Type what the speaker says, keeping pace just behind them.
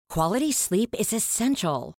Quality sleep is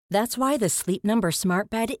essential. That's why the Sleep Number Smart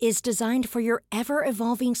Bed is designed for your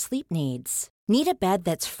ever-evolving sleep needs. Need a bed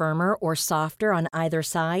that's firmer or softer on either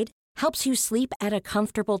side? Helps you sleep at a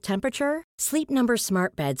comfortable temperature? Sleep Number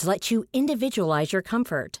Smart Beds let you individualize your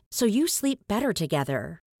comfort, so you sleep better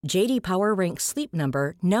together. J.D. Power ranks Sleep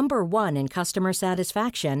Number number 1 in customer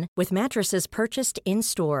satisfaction with mattresses purchased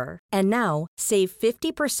in-store. And now, save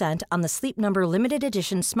 50% on the Sleep Number Limited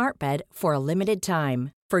Edition Smart Bed for a limited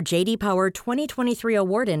time. For J.D. Power 2023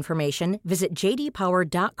 award information, visit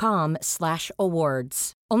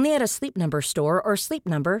jdpower.com/awards. Only at a Sleep Number store or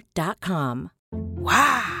sleepnumber.com.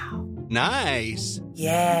 Wow. Nice.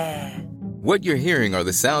 Yeah. What you're hearing are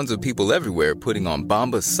the sounds of people everywhere putting on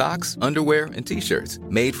Bombas socks, underwear, and T-shirts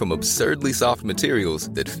made from absurdly soft materials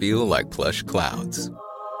that feel like plush clouds.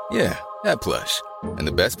 Yeah, that plush. And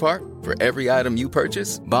the best part? For every item you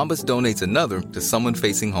purchase, Bombas donates another to someone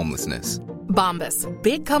facing homelessness. Bombas.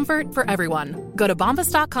 Big comfort for everyone. Go to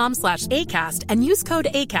bombas.com/ACAST and use code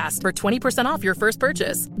ACAST for 20% off your first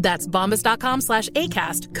purchase. That's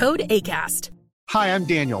bombas.com/ACAST. Code ACAST. Hi, I'm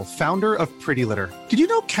Daniel, founder of Pretty Litter. Did you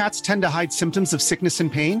know cats tend to hide symptoms of sickness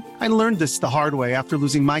and pain? I learned this the hard way after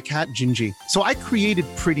losing my cat, Gingy. So I created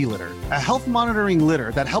Pretty Litter, a health monitoring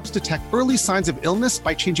litter that helps detect early signs of illness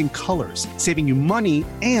by changing colors, saving you money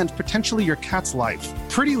and potentially your cat's life.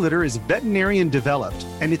 Pretty Litter is veterinarian developed,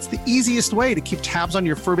 and it's the easiest way to keep tabs on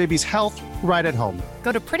your fur baby's health right at home.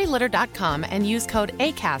 Go to prettylitter.com and use code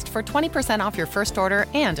ACAST for 20% off your first order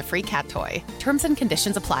and a free cat toy. Terms and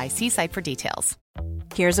conditions apply. See site for details.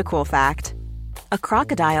 Here's a cool fact. A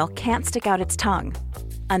crocodile can't stick out its tongue.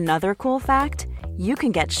 Another cool fact, you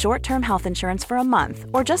can get short-term health insurance for a month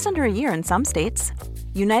or just under a year in some states.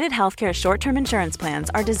 United Healthcare short-term insurance plans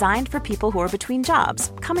are designed for people who are between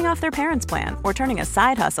jobs, coming off their parents' plan, or turning a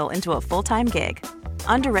side hustle into a full-time gig.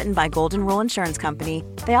 Underwritten by Golden Rule Insurance Company,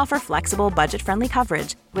 they offer flexible, budget-friendly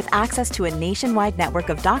coverage with access to a nationwide network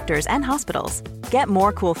of doctors and hospitals. Get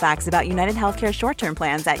more cool facts about United Healthcare short-term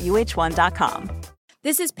plans at uh1.com.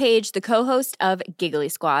 This is Paige, the co-host of Giggly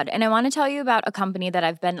Squad, and I want to tell you about a company that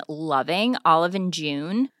I've been loving, Olive &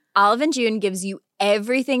 June. Olive & June gives you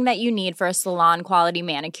everything that you need for a salon-quality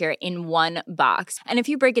manicure in one box. And if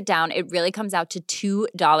you break it down, it really comes out to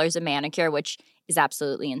 $2 a manicure, which is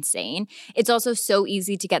absolutely insane. It's also so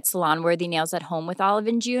easy to get salon-worthy nails at home with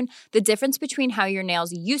Olive & June. The difference between how your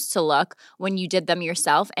nails used to look when you did them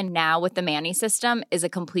yourself and now with the Mani system is a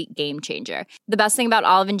complete game changer. The best thing about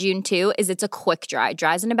Olive & June, too, is it's a quick dry.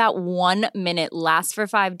 Dries in about 1 minute, lasts for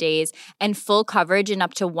 5 days, and full coverage in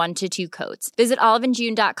up to 1 to 2 coats. Visit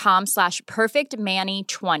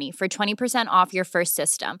oliveandjune.com/perfectmani20 for 20% off your first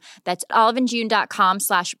system. That's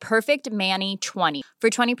oliveandjune.com/perfectmani20 for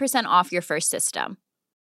 20% off your first system.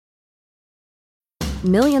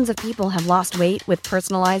 Millions of people have lost weight with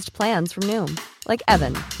personalized plans from Noom. Like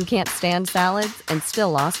Evan, who can't stand salads and still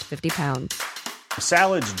lost 50 pounds.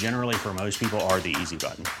 Salads generally for most people are the easy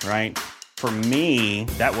button, right? For me,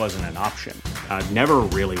 that wasn't an option. I never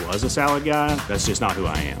really was a salad guy. That's just not who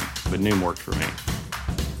I am. But Noom worked for me.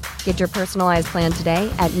 Get your personalized plan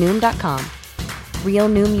today at Noom.com. Real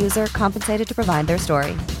Noom user compensated to provide their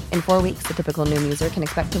story. In 4 weeks, the typical Noom user can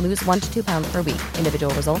expect to lose 1 to 2 pounds per week.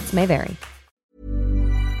 Individual results may vary.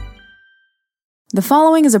 The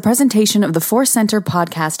following is a presentation of the ForceCenter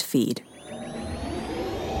podcast feed.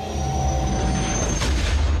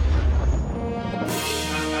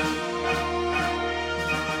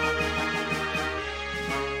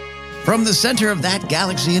 From the center of that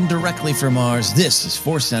galaxy and directly from Mars, this is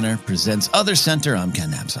ForceCenter presents OtherCenter. I'm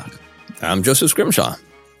Ken Knapsack. I'm Joseph Scrimshaw.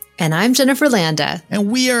 And I'm Jennifer Landa.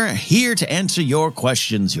 And we are here to answer your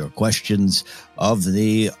questions of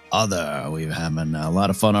the other. We're having a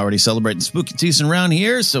lot of fun already celebrating spooky season around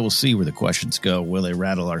here, so we'll see where the questions go. Will they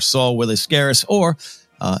rattle our soul? Will they scare us? Or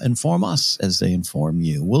inform us as they inform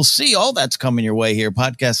you? We'll see. All that's coming your way here.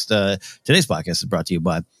 Today's podcast is brought to you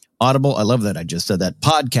by Audible. I love that I just said that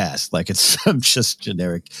podcast like it's some just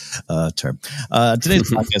generic term.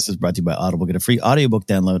 Today's podcast is brought to you by Audible. Get a free audiobook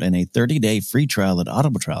download and a 30-day free trial at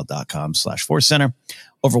audibletrial.com/ForceCenter.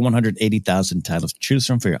 Over 180,000 titles to choose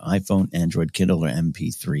from for your iPhone, Android, Kindle, or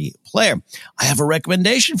MP3 player. I have a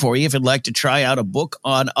recommendation for you if you'd like to try out a book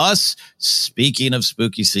on us. Speaking of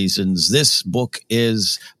spooky seasons, this book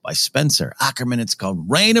is by Spencer Ackerman. It's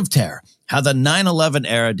called Reign of Terror: How the 9/11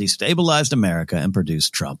 Era Destabilized America and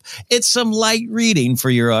Produced Trump. It's some light reading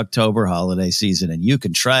for your October holiday season, and you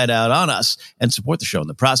can try it out on us and support the show in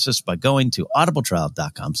the process by going to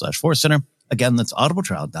audibletrial.com/ForceCenter. Again, that's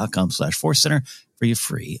audibletrial.com/ForceCenter for your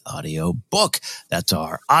free audio book. That's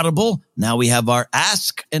our Audible. Now we have our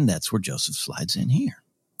Ask, and that's where Joseph slides in here.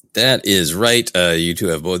 That is right. You two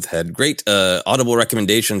have both had great Audible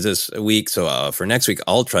recommendations this week. So for next week,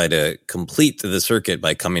 I'll try to complete the circuit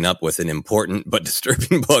by coming up with an important but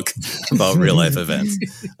disturbing book about real life events,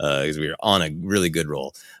 because we are on a really good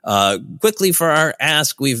roll. Quickly for our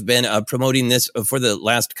Ask, we've been promoting this for the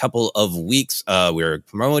last couple of weeks. We're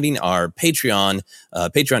promoting our Patreon,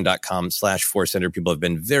 patreon.com/ForceCenter. People have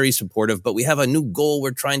been very supportive, but we have a new goal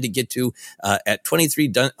we're trying to get to at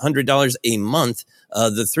 $2,300 a month.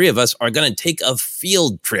 The three of us are going to take a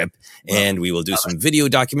field trip, and we will do some video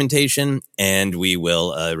documentation, and we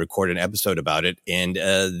will record an episode about it. And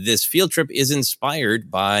this field trip is inspired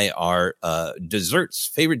by our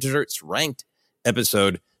favorite desserts ranked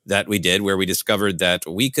episode that we did, where we discovered that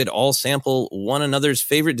we could all sample one another's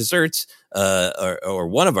favorite desserts, or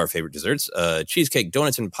one of our favorite desserts, cheesecake,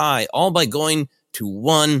 donuts, and pie, all by going to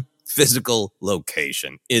one physical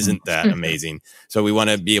location. Isn't that amazing? So we want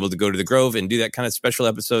to be able to go to the Grove and do that kind of special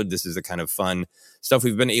episode. This is the kind of fun stuff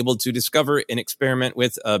we've been able to discover and experiment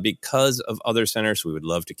with because of OtherCenter. So we would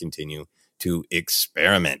love to continue to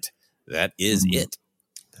experiment. That is it.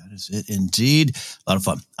 That is it indeed. A lot of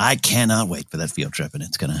fun. I cannot wait for that field trip, and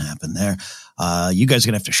it's going to happen there. You guys are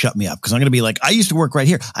going to have to shut me up, because I'm going to be like, I used to work right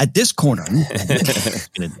here at this corner. Shut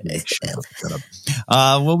up.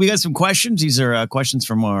 Well, we got some questions. These are questions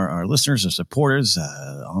from our listeners or supporters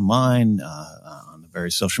online, on the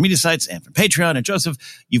various social media sites, and from Patreon. And Joseph,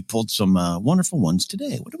 you've pulled some wonderful ones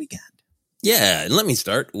today. What do we got? Yeah, and let me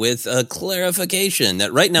start with a clarification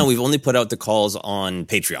that right now we've only put out the calls on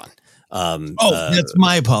Patreon. That's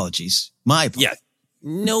my apologies. Yeah,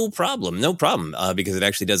 no problem. Because it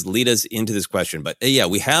actually does lead us into this question. But yeah,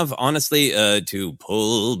 we have honestly, to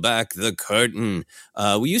pull back the curtain.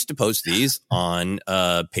 We used to post these on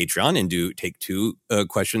Patreon and take two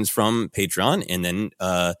questions from Patreon. And then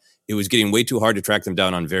it was getting way too hard to track them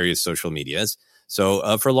down on various social medias.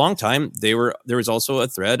 So for a long time, there was also a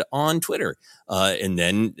thread on Twitter. And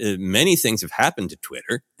then many things have happened to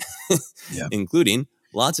Twitter, including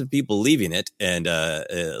lots of people leaving it, and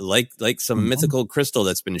like some mythical crystal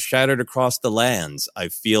that's been shattered across the lands. I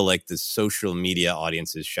feel like the social media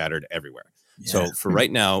audience is shattered everywhere. Yeah. So for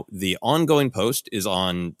right now, the ongoing post is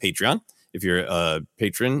on Patreon. If you're a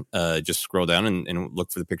patron, just scroll down and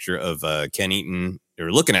look for the picture of Ken eating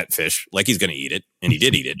or looking at fish like he's going to eat it. And he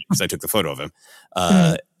did eat it, because I took the photo of him.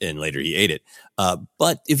 And later he ate it.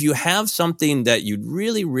 But if you have something that you'd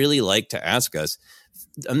really, really like to ask us,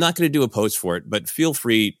 I'm not going to do a post for it, but feel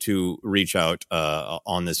free to reach out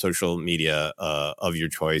on the social media of your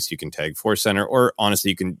choice. You can tag ForceCenter, or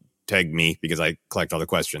honestly, you can tag me, because I collect all the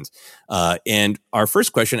questions. And our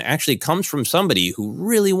first question actually comes from somebody who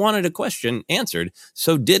really wanted a question answered,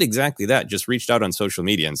 so did exactly that. Just reached out on social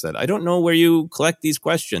media and said, I don't know where you collect these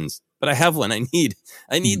questions, but I have one I need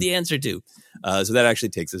the answer to. So that actually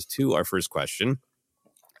takes us to our first question.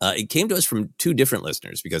 It came to us from two different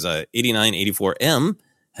listeners, because 8984M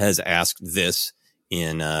has asked this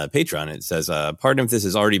in Patreon. It says, pardon if this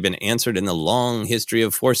has already been answered in the long history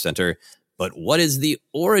of ForceCenter, but what is the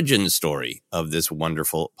origin story of this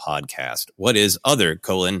wonderful podcast? What is a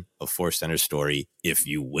ForceCenter story, if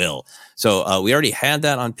you will? So we already had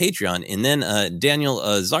that on Patreon. And then Daniel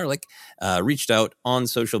Zarlik reached out on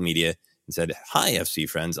social media and said, hi, FC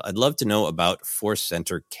friends. I'd love to know about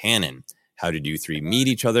ForceCenter canon. How did you three meet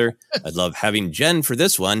each other? I'd love having Jen for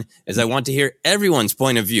this one, as I want to hear everyone's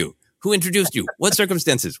point of view. Who introduced you? What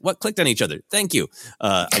circumstances? What clicked on each other? Thank you.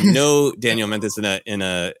 I know Daniel meant this in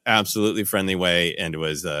a absolutely friendly way, and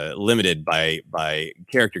was limited by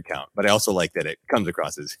character count. But I also like that it comes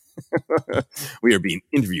across as we are being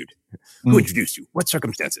interviewed. Who introduced you? What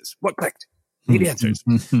circumstances? What clicked? Need answers.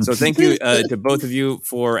 So thank you to both of you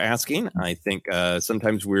for asking. I think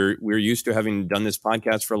sometimes we're used to having done this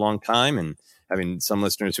podcast for a long time, and having some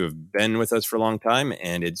listeners who have been with us for a long time.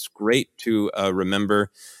 And it's great to remember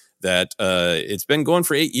that it's been going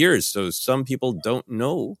for 8 years. So some people don't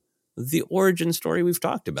know the origin story we've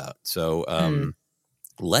talked about. So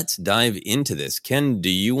let's dive into this. Ken,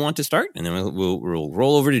 do you want to start? And then we'll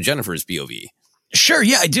roll over to Jennifer's POV. Sure.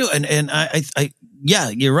 Yeah, I do. And I yeah,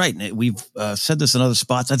 you're right. We've said this in other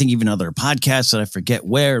spots. I think even other podcasts that I forget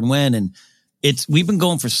where and when. And we've been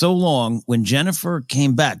going for so long. When Jennifer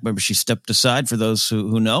came back, remember, she stepped aside, for those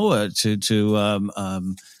who know,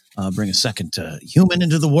 to bring a second human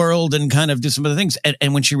into the world and kind of do some other things.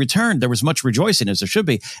 And when she returned, there was much rejoicing, as there should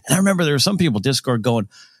be. And I remember there were some people Discord going,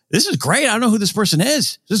 this is great. I don't know who this person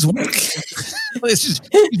is. This is wonderful. It's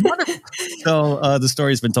wonderful. So the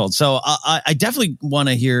story's been told. So I definitely want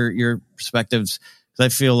to hear your perspectives,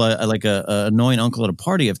 because I feel like a annoying uncle at a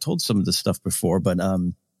party. I've told some of this stuff before, but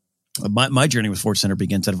my journey with ForceCenter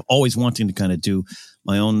begins out of always wanting to kind of do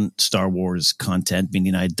my own Star Wars content,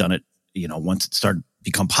 meaning I had done it, once it started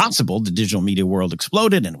become possible, the digital media world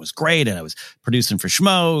exploded and it was great. And I was producing for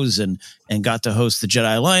Schmoes and got to host the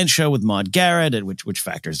Jedi Alliance show with Maude Garrett, which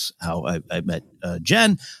factors how I met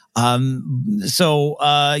Jen. And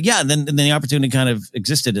then the opportunity kind of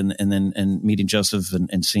existed, and meeting Joseph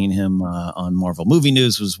and seeing him on Marvel Movie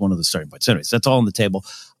News was one of the starting points. Anyways, that's all on the table.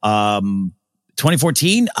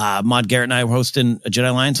 2014, Maude Garrett and I were hosting a Jedi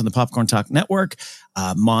Alliance on the Popcorn Talk Network.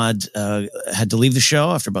 Maude had to leave the show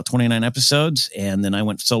after about 29 episodes, and then I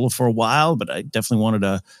went solo for a while, but I definitely wanted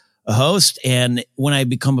a host. And when I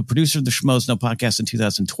become a producer of the Schmoes Know podcast in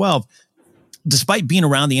 2012, despite being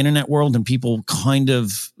around the internet world and people kind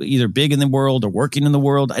of either big in the world or working in the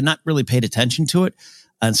world, I not really paid attention to it.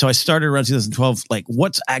 And so I started around 2012, like,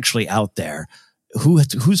 what's actually out there?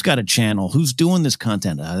 Who's got a channel? Who's doing this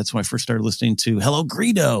content? That's when I first started listening to Hello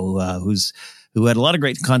Greedo, who had a lot of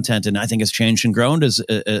great content, and I think has changed and grown as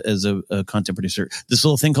a content producer. This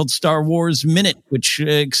little thing called Star Wars Minute, which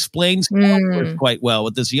explains Star Wars quite well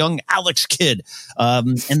with this young Alex kid.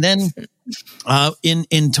 And then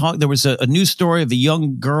in talk, there was a news story of a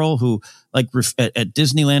young girl who, like, at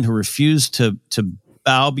Disneyland, who refused to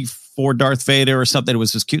bow before Darth Vader or something. It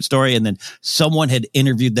was this cute story. And then someone had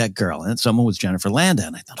interviewed that girl, and someone was Jennifer Landa.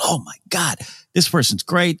 And I thought, oh my God, this person's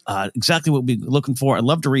great. Exactly what we're looking for. I'd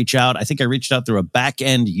love to reach out. I think I reached out through a back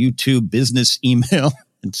end YouTube business email.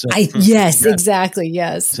 And said, exactly.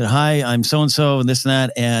 Yes. I said, hi, I'm so-and-so and this and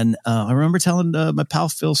that. And I remember telling my pal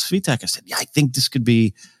Phil Svitek, I said, yeah, I think this could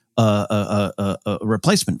be a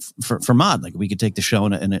replacement for Maude. Like, we could take the show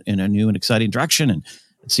in a new and exciting direction and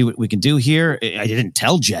see what we can do here. I didn't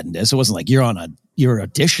tell Jen this. It wasn't like you're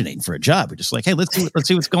auditioning for a job. We're just like, hey, let's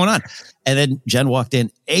see what's going on. And then Jen walked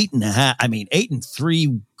in 8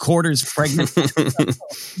 3/4 pregnant.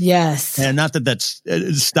 Yes. And not that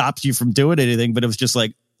stops you from doing anything, but it was just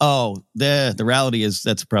like, oh, the reality is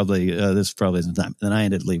this probably isn't time. And then I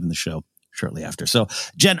ended up leaving the show shortly after. So,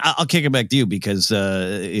 Jen, I'll kick it back to you because,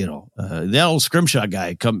 the old Scrimshaw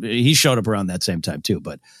guy, he showed up around that same time too,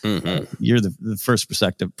 but you're the first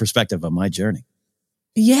perspective on my journey.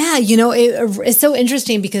 Yeah, it's so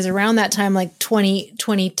interesting because around that time, like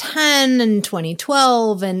 2010 and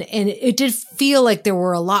 2012, and it did feel like there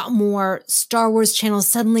were a lot more Star Wars channels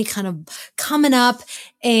suddenly kind of coming up,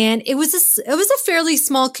 and it was a fairly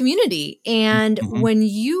small community. And when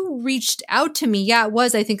you reached out to me, it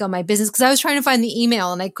was, I think, on my business, because I was trying to find the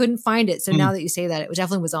email and I couldn't find it. So now that you say that, it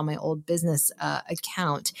definitely was on my old business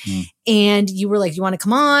account. And you were like, you want to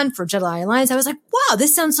come on for Jedi Alliance? I was like, wow,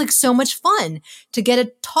 this sounds like so much fun to get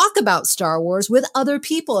to talk about Star Wars with other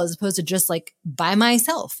people as opposed to just like by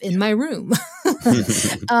myself in my room.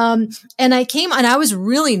 And I came and I was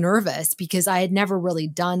really nervous because I had never really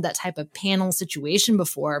done that type of panel situation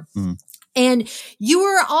before. And you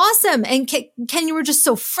were awesome. And Ken, you were just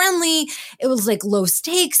so friendly. It was like low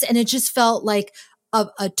stakes, and it just felt like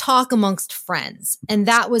a talk amongst friends. And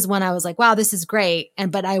that was when I was like, wow, this is great.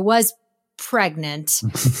 But I was pregnant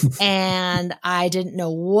and I didn't know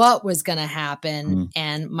what was going to happen.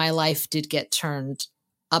 And my life did get turned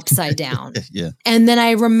upside down. And then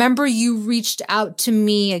I remember you reached out to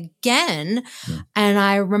me again. And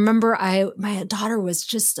I remember my daughter was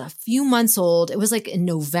just a few months old. It was like in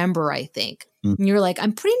November, I think. And you were like,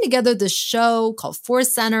 I'm putting together this show called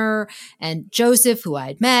ForceCenter, and Joseph, who I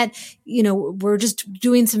had met, we're just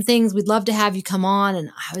doing some things. We'd love to have you come on. And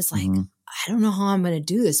I was like, I don't know how I'm going to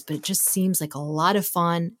do this, but it just seems like a lot of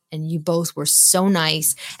fun. And you both were so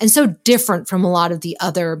nice and so different from a lot of the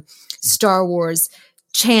other Star Wars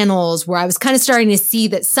channels, where I was kind of starting to see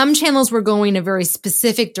that some channels were going a very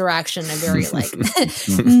specific direction, a very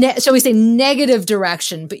shall we say negative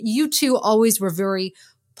direction. But you two always were very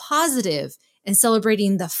positive and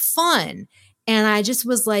celebrating the fun. And I just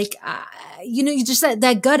was like, you just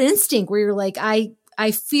that gut instinct where you're like, I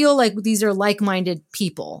feel like these are like-minded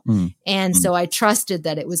people. And so I trusted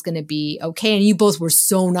that it was going to be okay. And you both were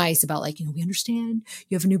so nice about like, we understand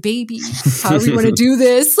you have a new baby. However you want to do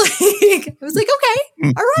this. I was like, okay,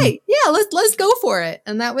 all right. Yeah, let's go for it.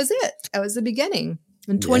 And that was it. That was the beginning.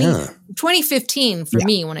 In 2015 for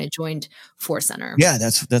me, when I joined ForceCenter. Yeah,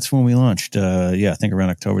 that's when we launched. I think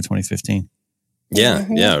around October 2015.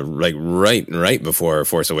 Like right before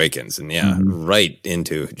Force Awakens, and right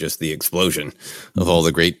into just the explosion of all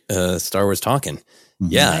the great Star Wars talking.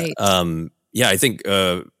 I think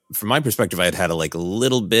from my perspective, I had a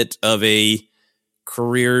little bit of a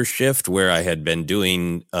career shift where I had been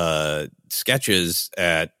doing sketches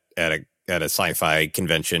at a sci-fi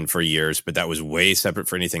convention for years, but that was way separate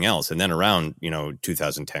for anything else. And then around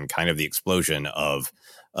 2010, kind of the explosion of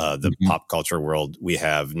the pop culture world we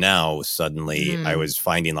have now. Suddenly I was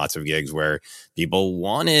finding lots of gigs where people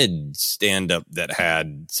wanted stand-up that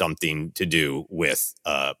had something to do with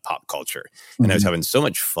pop culture. And I was having so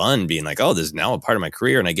much fun being like, oh, this is now a part of my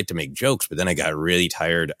career and I get to make jokes. But then I got really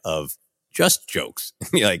tired of just jokes.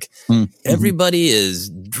 Like everybody is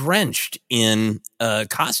drenched in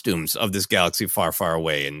costumes of this galaxy far, far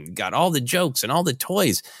away and got all the jokes and all the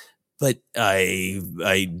toys. But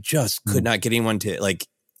I just could not get anyone to like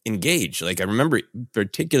engage. Like I remember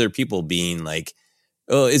particular people being like,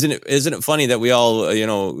 oh, isn't it funny that we all,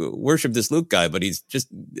 worship this Luke guy, but he's just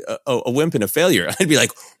a wimp and a failure. I'd be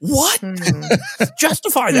like, what?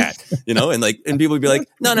 Justify that, and people would be like,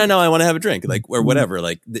 no, I want to have a drink, like, or whatever.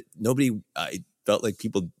 Like I felt like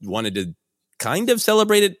people wanted to kind of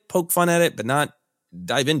celebrate it, poke fun at it, but not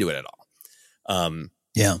dive into it at all.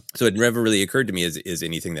 Yeah. So it never really occurred to me as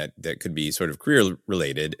anything that could be sort of career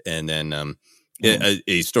related. And then,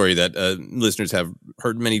 a story that listeners have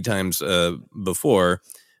heard many times before.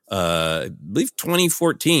 I believe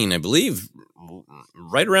 2014. I believe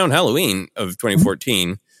right around Halloween of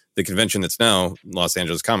 2014, the convention that's now Los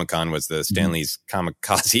Angeles Comic Con was the Stanley's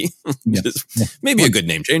Kamikaze, which is maybe a good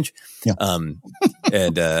name change. Yeah.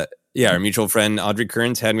 Our mutual friend Audrey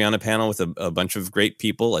Kearns had me on a panel with a bunch of great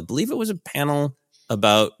people. I believe it was a panel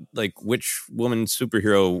about like which woman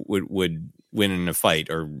superhero would win in a fight,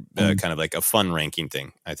 or kind of like a fun ranking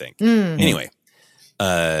thing, I think. Anyway,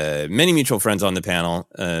 many mutual friends on the panel,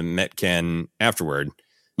 met Ken afterward.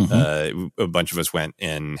 A bunch of us went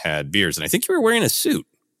and had beers, and I think you were wearing a suit.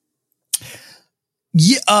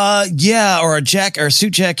 Or a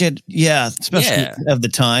suit jacket. Yeah, especially of the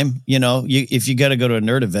time. If you got to go to a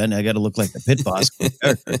nerd event, I got to look like the pit boss.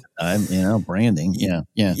 Branding. Yeah.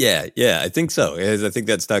 I think so. I think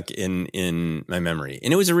that stuck in my memory,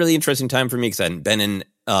 and it was a really interesting time for me because I hadn't been in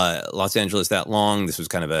Los Angeles that long. This was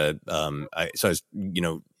kind of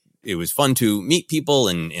it was fun to meet people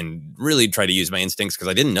and really try to use my instincts because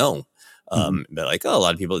I didn't know. But like, a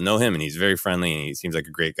lot of people know him and he's very friendly and he seems like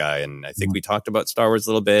a great guy. And I think we talked about Star Wars a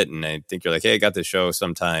little bit, and I think you're like, hey, I got this show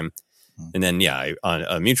sometime. And then, on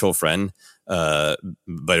a mutual friend, but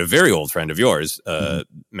a very old friend of yours,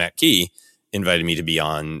 Matt Key, invited me to be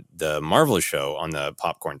on the Marvel show on the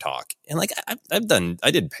Popcorn Talk. And like,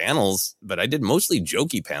 I did panels, but I did mostly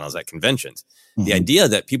jokey panels at conventions. The idea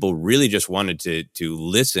that people really just wanted to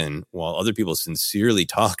listen while other people sincerely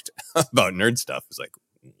talked about nerd stuff was like,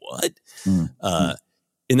 what?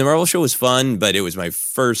 In the Marvel show was fun, but it was my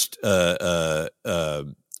first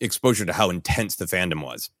exposure to how intense the fandom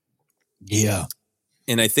was. Yeah.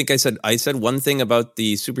 And I think I said one thing about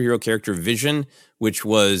the superhero character Vision, which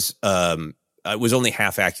was only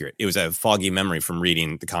half accurate. It was a foggy memory from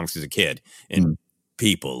reading the comics as a kid, and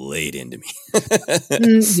people laid into me.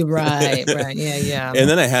 Right. Yeah. And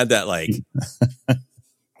then I had that like,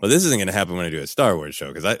 well, this isn't going to happen when I do a Star Wars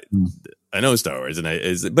show because I know Star Wars,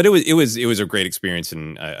 but it was a great experience,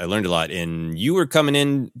 and I learned a lot. And you were coming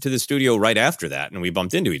in to the studio right after that, and we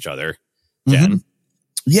bumped into each other, Jen.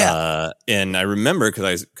 Yeah. And I remember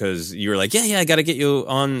because you were like, yeah, I got to get you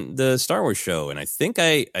on the Star Wars show, and I think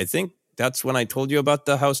that's when I told you about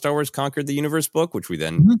the How Star Wars Conquered the Universe book, which we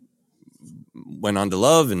then went on to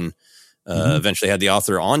love, and eventually had the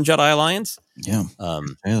author on Jedi Alliance. Yeah.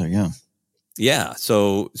 Taylor. Yeah. Yeah,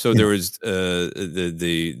 so there was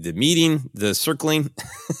the meeting, the circling,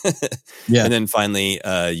 and then finally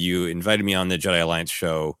you invited me on the Jedi Alliance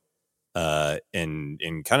show,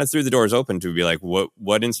 and kind of threw the doors open to be like,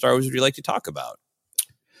 what in Star Wars would you like to talk about?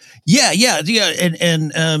 Yeah,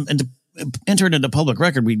 and to enter it into public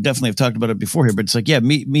record, we definitely have talked about it before here, but it's like,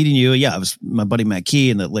 meeting you, I was my buddy Matt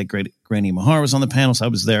Key and the late great Granny Mahar was on the panel, so I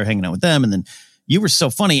was there hanging out with them, and then. You were so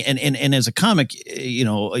funny, and as a comic, you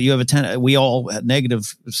have we all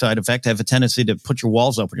negative side effect have a tendency to put your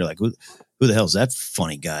walls up, and you're like, who the hell is that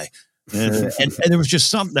funny guy? And there was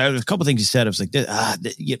just there was a couple things you said. I was like,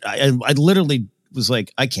 I literally was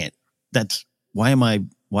like, I can't. Why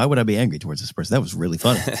would I be angry towards this person? That was really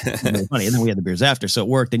funny. Really funny. And then we had the beers after, so it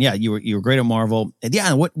worked. And you were great at Marvel. And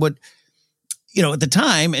and what at the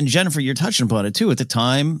time, and Jennifer, you're touching upon it too. At the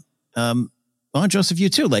time, Joseph, you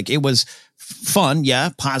too. Like it was fun,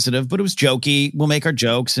 positive, but it was jokey. We'll make our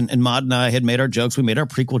jokes, and Maude and I had made our jokes. We made our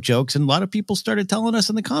prequel jokes, and a lot of people started telling us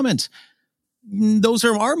in the comments, those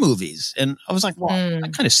are our movies. And I was like, well, I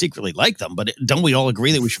kind of secretly like them, but don't we all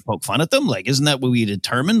agree that we should poke fun at them? Like, isn't that what we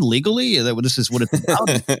determined legally that this is what it's about?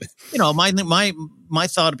 My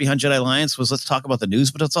thought behind Jedi Alliance was let's talk about the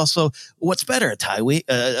news, but it's also what's better,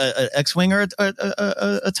 a X-Wing or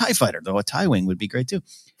a TIE fighter, though a TIE wing would be great too.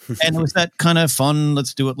 And it was that kind of fun,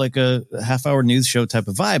 let's do it like a half-hour news show type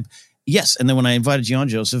of vibe. Yes. And then when I invited you on,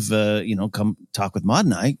 Joseph, come talk with Maude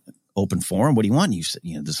and I, open forum. What do you want? You said,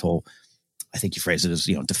 this whole, I think you phrased it as,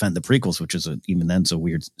 defend the prequels, which is even then it's a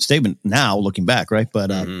weird statement now looking back. Right.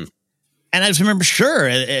 But, and I just remember, sure.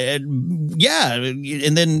 Yeah.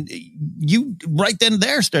 And then you right then and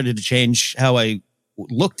there started to change how I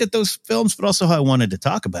looked at those films, but also how I wanted to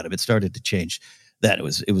talk about it. It started to change that. It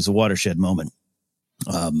was a watershed moment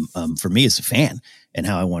for me as a fan and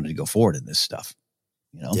how I wanted to go forward in this stuff.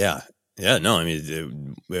 Yeah. Yeah, no, I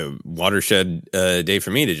mean, watershed day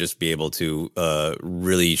for me to just be able to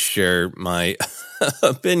really share my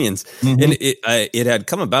opinions. And it had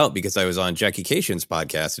come about because I was on Jackie Kashian's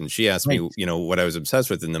podcast, and she asked me, what I was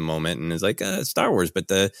obsessed with in the moment, and it's like Star Wars, but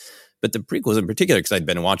the prequels in particular, because I'd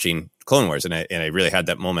been watching Clone Wars, and I really had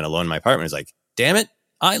that moment alone in my apartment. It's like, damn it,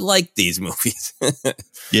 I like these movies.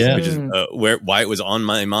 Yeah, which is why it was on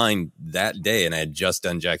my mind that day, and I had just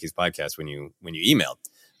done Jackie's podcast when you emailed.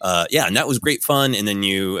 And that was great fun. And then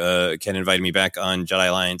you, Ken, invited me back on Jedi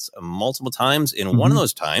Alliance multiple times. And one of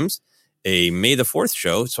those times, a May the 4th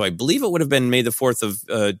show. So I believe it would have been May the 4th of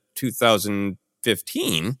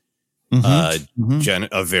 2015. A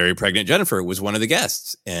very pregnant Jennifer was one of the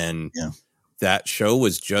guests. And that show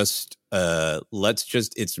was just,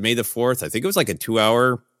 it's May the 4th. I think it was like a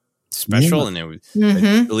 2-hour special, and it was,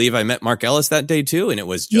 I believe I met Mark Ellis that day too, and it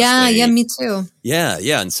was just me too.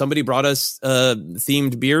 Yeah, and somebody brought us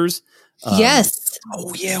themed beers. Yes.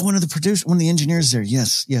 Oh yeah, one of the engineers there.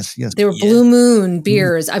 Yes. They were Blue Moon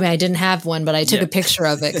beers. I mean, I didn't have one, but I took a picture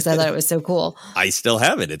of it because I thought it was so cool. I still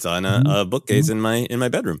have it. It's on a bookcase in my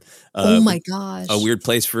bedroom. Oh my gosh, a weird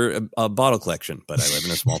place for a bottle collection, but I live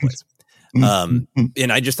in a small place. And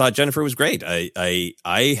I just thought Jennifer was great.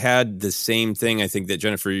 I had the same thing, I think, that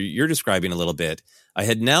Jennifer, you're describing a little bit. I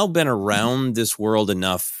had now been around this world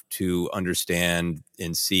enough to understand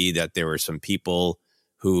and see that there were some people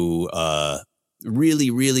who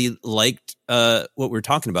really, really liked what we're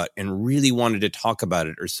talking about and really wanted to talk about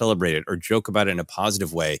it or celebrate it or joke about it in a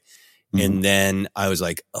positive way. And then I was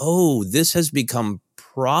like, oh, this has become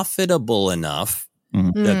profitable enough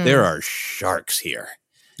that there are sharks here.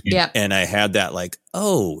 Yeah. And I had that like,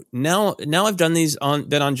 oh, now I've done these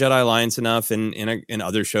been on Jedi Alliance enough and in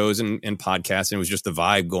other shows and podcasts. And it was just the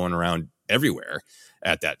vibe going around everywhere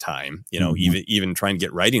at that time, even trying to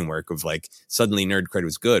get writing work of like suddenly nerd cred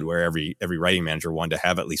was good, where every writing manager wanted to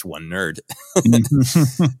have at least one nerd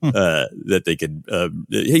that they could,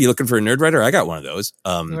 hey, you looking for a nerd writer? I got one of those.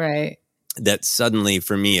 Right. That suddenly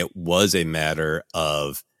for me, it was a matter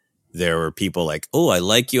of, there were people like, oh, I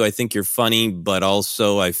like you. I think you're funny. But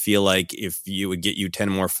also I feel like if you would get you 10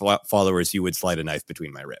 more followers, you would slide a knife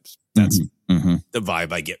between my ribs. That's the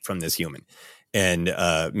vibe I get from this human. And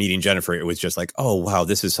meeting Jennifer, it was just like, oh, wow,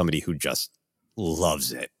 this is somebody who just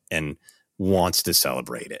loves it and wants to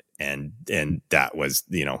celebrate it. And that was,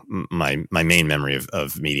 my main memory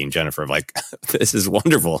of meeting Jennifer, of like, this is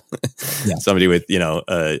wonderful. Somebody with,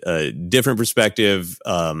 a different perspective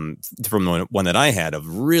from the one that I had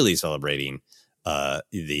of really celebrating the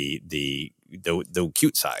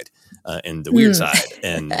cute side and the weird side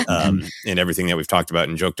and everything that we've talked about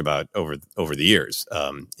and joked about over the years,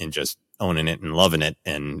 and just owning it and loving it.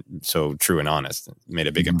 And so true and honest, it made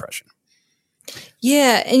a big impression.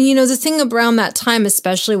 Yeah. And, the thing around that time,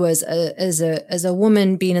 especially was as a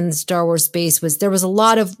woman being in the Star Wars space, was there was a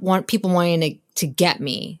lot of people wanting to get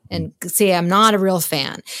me and say I'm not a real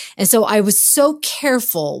fan. And so I was so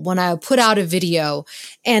careful when I put out a video,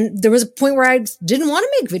 and there was a point where I didn't want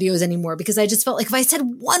to make videos anymore because I just felt like if I said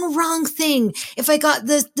one wrong thing, if I got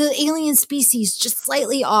the alien species just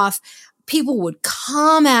slightly off, people would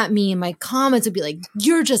come at me and my comments would be like,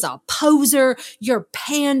 you're just a poser, you're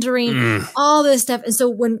pandering, all this stuff. And so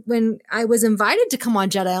when I was invited to come on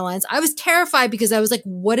Jedi Alliance, I was terrified because I was like,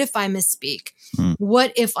 what if I misspeak?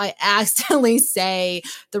 What if I accidentally say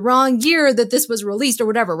the wrong year that this was released or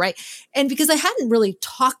whatever, right? And because I hadn't really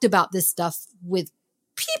talked about this stuff with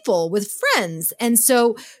people, with friends. And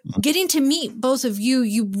so getting to meet both of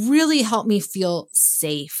you really helped me feel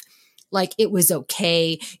safe. Like it was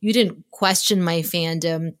okay. You didn't question my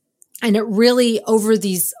fandom. And it really, over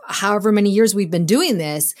these however many years we've been doing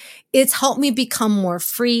this, it's helped me become more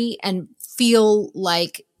free and feel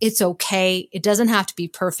like it's okay. It doesn't have to be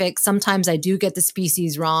perfect. Sometimes I do get the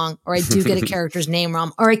species wrong, or I do get a character's name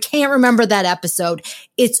wrong, or I can't remember that episode.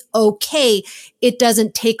 It's okay. It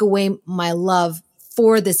doesn't take away my love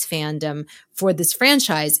for this fandom, for this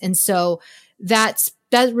franchise. And so that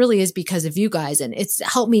really is because of you guys. And it's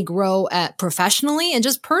helped me grow professionally and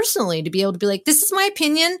just personally to be able to be like, this is my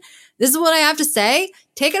opinion. This is what I have to say.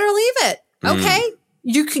 Take it or leave it. Okay.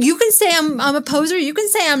 You can say I'm a poser. You can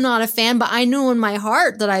say I'm not a fan, but I know in my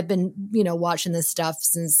heart that I've been, watching this stuff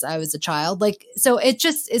since I was a child. So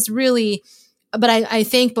it's really, but I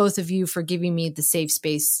thank both of you for giving me the safe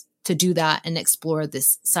space to do that and explore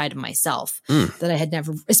this side of myself that I had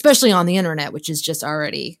never, especially on the internet, which is just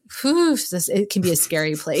already, it can be a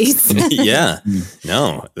scary place. Yeah,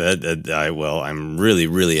 no, I'm really,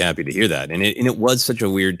 really happy to hear that. And it was such a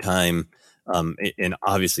weird time. And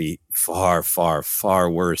obviously far, far, far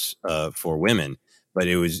worse for women. But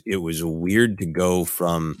it was weird to go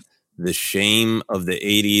from the shame of the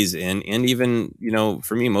 80s and even,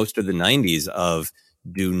 for me, most of the 90s of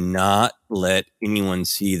do not let anyone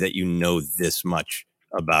see that you know this much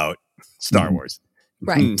about Star Wars.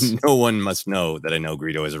 Right. No one must know that I know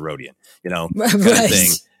Greedo is a Rhodian, kind right. of thing.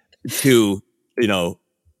 To,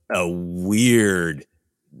 a weird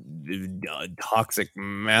toxic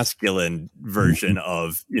masculine version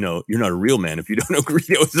of you're not a real man if you don't know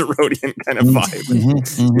Greedo is a Rhodian kind of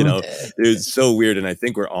vibe. It's so weird, and I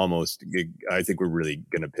think we're really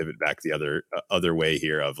going to pivot back the other way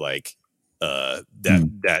here of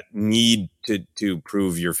that need to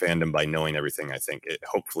prove your fandom by knowing everything. I think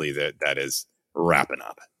hopefully that is wrapping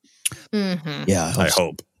up. Yeah, I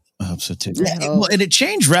hope so too. Yeah, and it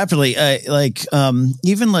changed rapidly.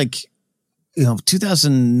 Even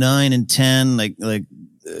 2009 and 10,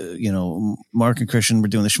 Mark and Christian were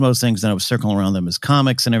doing the Schmoes things, and I was circling around them as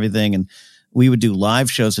comics and everything. And we would do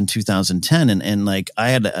live shows in 2010. And I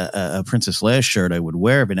had a Princess Leia shirt I would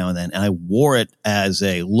wear every now and then. And I wore it as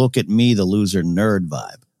a look at me, the loser nerd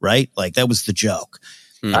vibe, right? Like that was the joke.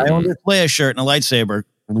 Mm-hmm. I owned a Leia shirt and a lightsaber,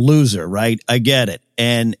 loser, right? I get it.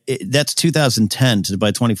 And that's 2010 to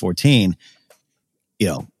by 2014,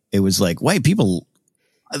 it was like, wait, people,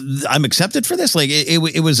 I'm accepted for this.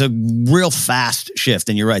 It was a real fast shift,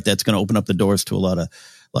 and you're right. That's going to open up the doors to a lot of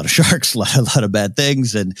sharks, a lot of bad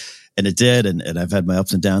things, and it did. And I've had my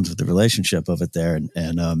ups and downs with the relationship of it there,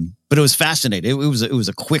 but it was fascinating. It was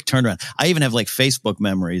a quick turnaround. I even have Facebook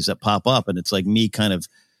memories that pop up, and it's like me kind of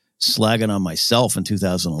slagging on myself in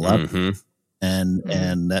 2011,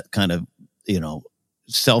 and that kind of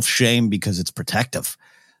self shame because it's protective.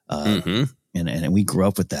 And we grew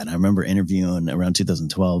up with that. And I remember interviewing around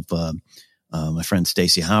 2012. My friend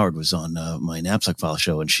Stacey Howard was on my Knapsack File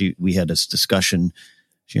show, and we had this discussion.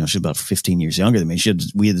 She's about 15 years younger than me.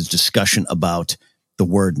 We had this discussion about the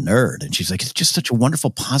word nerd, and she's like, "It's just such a wonderful,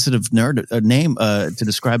 positive nerd name to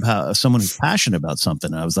describe how someone who's passionate about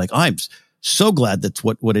something." And I was like, "I'm so glad that's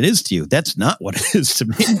what it is to you. That's not what it is to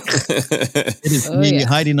me. It is me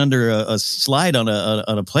hiding under a slide on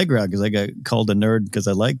a playground because I got called a nerd because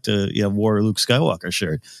I liked to wore a Luke Skywalker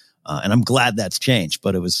shirt. And I'm glad that's changed,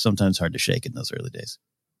 but it was sometimes hard to shake in those early days.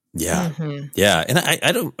 Yeah. Yeah. And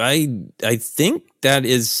I think that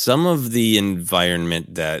is some of the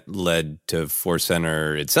environment that led to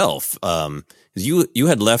ForceCenter itself. You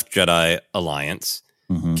had left Jedi Alliance,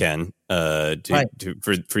 Ken,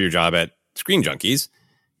 for your job at Screen Junkies,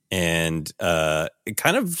 and it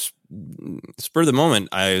kind of spur of the moment.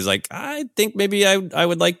 I was like, I think maybe I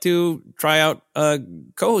would like to try out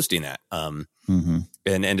co-hosting that,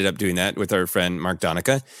 and ended up doing that with our friend Mark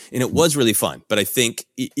Donica, and it was really fun. But I think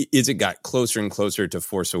as it got closer and closer to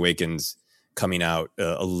Force Awakens coming out,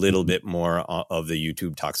 a little bit more of the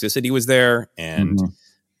YouTube toxicity was there, and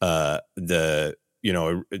I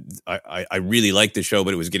really liked the show,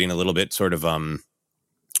 but it was getting a little bit sort of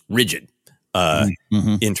rigid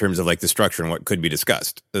in terms of the structure and what could be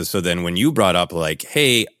discussed. So then when you brought up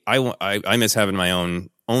hey, I miss having my own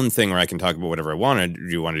thing where I can talk about whatever I wanted. Do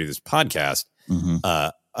you want to do this podcast?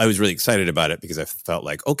 I was really excited about it because I felt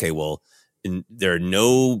like, okay, well, there are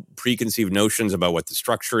no preconceived notions about what the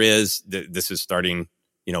structure is. This is starting,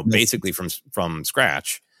 basically from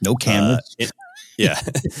scratch. No cameras.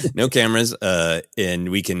 No cameras. And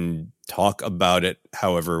we can talk about it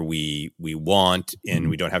however we want, and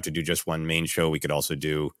we don't have to do just one main show. We could also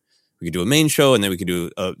do a main show, and then we could do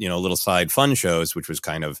little side fun shows, which was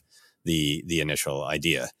kind of the initial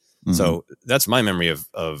idea. So that's my memory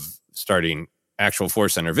of starting actual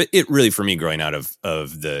ForceCenter. It really, for me, growing out of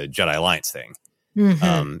the Jedi Alliance thing.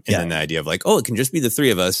 And then the idea of it can just be the three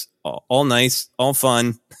of us, all nice, all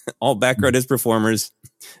fun, all background as performers,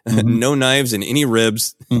 no knives and any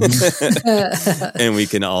ribs. And we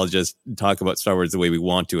can all just talk about Star Wars the way we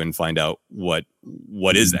want to and find out what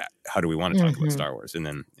is that? How do we want to talk about Star Wars? And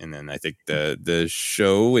then I think the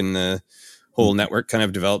show and the whole network kind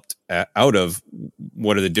of developed out of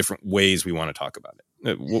what are the different ways we want to talk about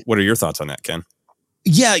it. What are your thoughts on that, Ken?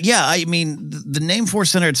 Yeah. I mean, the name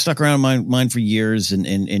ForceCenter had stuck around in my mind for years,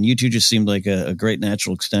 and you two just seemed like a great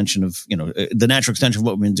natural extension of, the natural extension of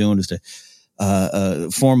what we've been doing is to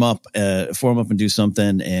form up and do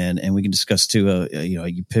something, and we can discuss too.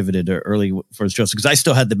 You pivoted early for Joseph, because I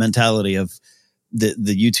still had the mentality of the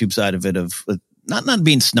YouTube side of it, of not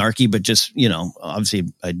being snarky, but just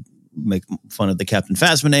obviously I make fun of the Captain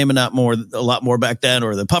Phasma name and a lot more back then,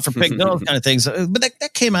 or the puffer pig, those kind of things. But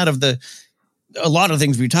that came out of a lot of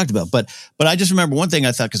things we talked about. But I just remember one thing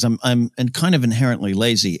I thought, because I'm kind of inherently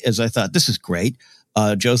lazy, is I thought, this is great.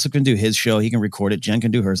 Joseph can do his show. He can record it. Jen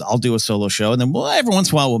can do hers. I'll do a solo show. And then every once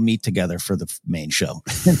in a while we'll meet together for the main show.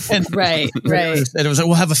 Right. And it was like,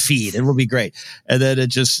 we'll have a feed. It will be great. And then it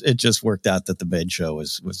just worked out that the main show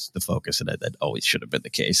was the focus. And that always should have been the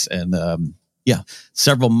case. And,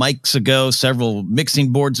 several mics ago, several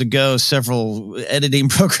mixing boards ago, several editing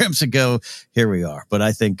programs ago, here we are. But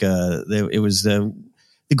I think it was the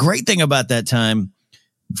great thing about that time.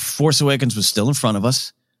 Force Awakens was still in front of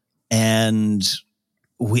us, and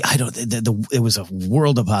it was a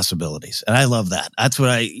world of possibilities, and I love that. That's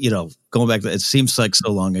what going back to, it seems like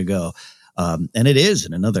so long ago, and it is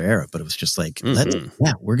in another era. But it was just like, I'm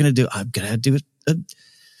gonna do a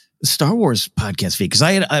Star Wars podcast feed, because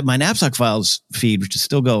I had my Knapsack Files feed, which is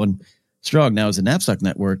still going strong now as a Knapsack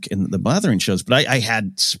Network in the Bothering shows. But I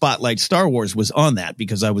had Spotlight Star Wars was on that,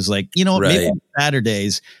 because I was like, maybe on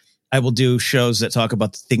Saturdays I will do shows that talk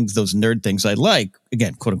about the things, those nerd things I like.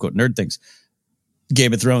 Again, quote unquote nerd things.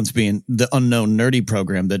 Game of Thrones being the unknown nerdy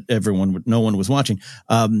program that no one was watching.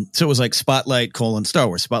 So it was like Spotlight : Star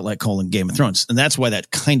Wars, Spotlight : Game of Thrones. And that's why that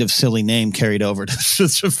kind of silly name carried over to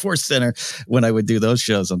ForceCenter when I would do those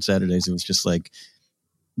shows on Saturdays. It was just like,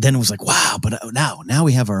 then it was like, wow, but now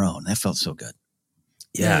we have our own. That felt so good.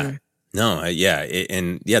 Yeah. No, yeah.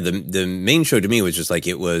 The main show to me was just like,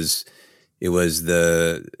 it was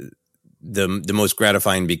the most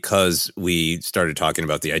gratifying, because we started talking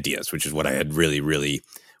about the ideas, which is what I had really, really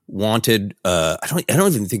wanted. I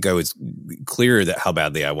don't even think I was clear that how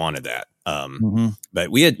badly I wanted that.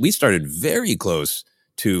 But we started very close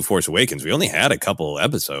to Force Awakens. We only had a couple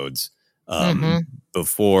episodes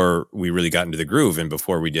before we really got into the groove, and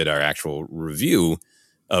before we did our actual review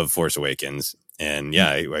of Force Awakens. And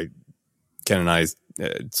Ken and I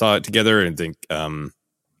saw it together, and think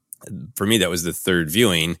for me that was the third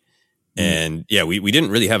viewing. And we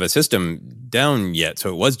didn't really have a system down yet. So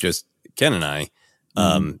it was just Ken and I.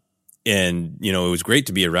 And, it was great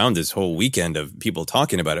to be around this whole weekend of people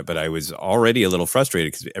talking about it. But I was already a little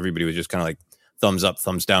frustrated, because everybody was just kind of like, thumbs up,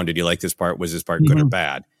 thumbs down. Did you like this part? Was this part good or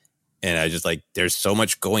bad? And I just like, there's so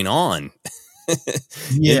much going on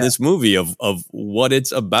in this movie of what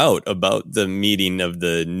it's about the meeting of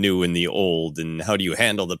the new and the old, and how do you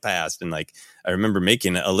handle the past. And like, I remember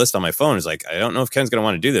making a list on my phone. It's like, I don't know if Ken's going to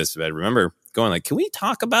want to do this, but I remember going like, can we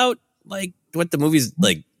talk about like what the movie's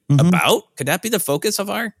like about? Could that be the focus of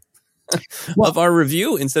our of our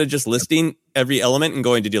review, instead of just listing every element and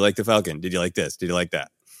going, did you like the Falcon? Did you like this? Did you like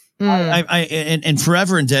that? And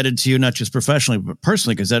forever indebted to you, not just professionally, but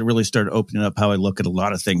personally, because that really started opening up how I look at a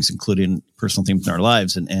lot of things, including personal themes in our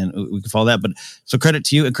lives. And we can follow that. But so credit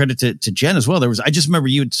to you, and credit to Jen as well. I just remember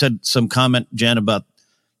you had said some comment, Jen, about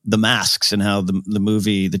the masks, and how the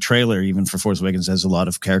movie, the trailer, even for Force Awakens, has a lot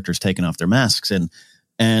of characters taking off their masks. And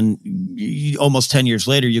almost 10 years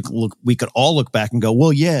later, we could all look back and go,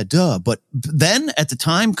 well, yeah, duh. But then at the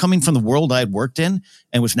time, coming from the world I had worked in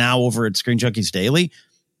and was now over at Screen Junkies Daily,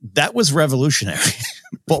 that was revolutionary.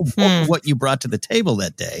 What you brought to the table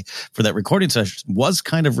that day for that recording session was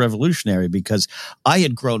kind of revolutionary, because I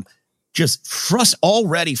had grown just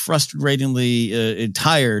already frustratingly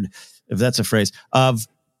tired, if that's a phrase, of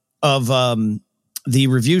the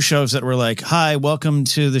review shows that were like, hi, welcome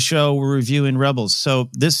to the show. We're reviewing Rebels. So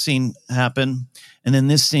this scene happened, and then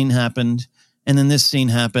this scene happened, and then this scene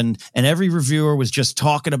happened. And every reviewer was just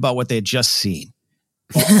talking about what they had just seen.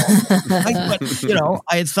 I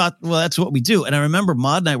had thought, well, that's what we do. And I remember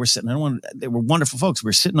Maude and I were sitting, they were wonderful folks. We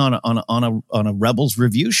were sitting on a Rebels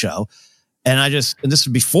review show. And this was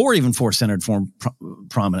before even ForceCenter had formed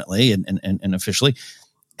prominently and officially.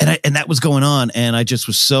 And that was going on. And I just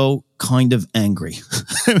was so kind of angry.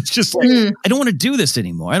 It was just like, I don't want to do this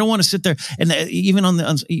anymore. I don't want to sit there. And even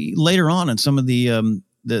later on some of the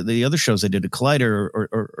other shows I did, a Collider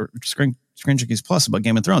or Screen Junkies Plus about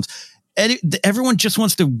Game of Thrones, everyone just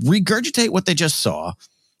wants to regurgitate what they just saw,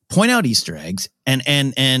 point out Easter eggs,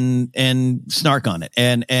 and snark on it.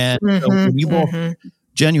 And so when you both,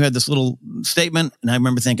 Jen, you had this little statement, and I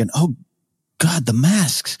remember thinking, oh God, the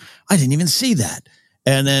masks! I didn't even see that.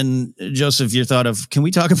 And then Joseph, your thought of, can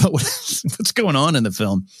we talk about what's going on in the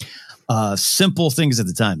film? Simple things at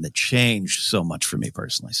the time that changed so much for me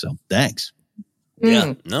personally. So thanks.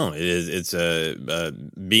 Yeah, no, it is. It's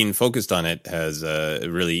being focused on it has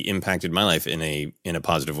really impacted my life in a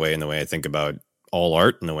positive way, in the way I think about all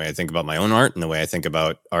art, in the way I think about my own art, in the way I think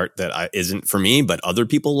about art that isn't for me, but other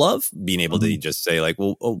people love. Being able to just say like,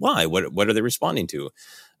 well, why? What are they responding to?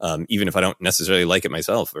 Even if I don't necessarily like it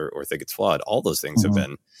myself or think it's flawed, all those things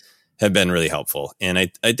have been really helpful. And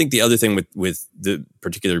I think the other thing with the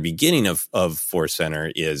particular beginning of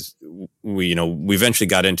ForceCenter is we eventually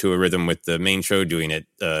got into a rhythm with the main show doing it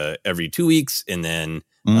every 2 weeks, and then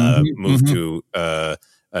moved to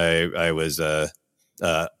I was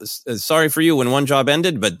sorry for you when one job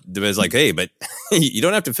ended, but it was like, hey, but you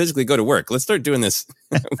don't have to physically go to work. Let's start doing this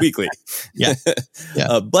weekly. Yeah.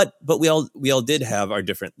 But we all did have our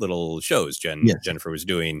different little shows. Jennifer was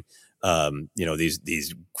doing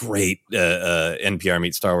these great NPR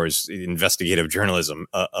Meet Star Wars investigative journalism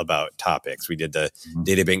about topics. We did the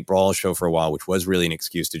Databank Brawl show for a while, which was really an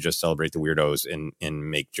excuse to just celebrate the weirdos and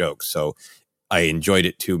make jokes. So I enjoyed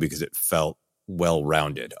it too, because it felt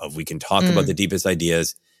well-rounded. We can talk about the deepest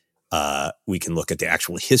ideas. We can look at the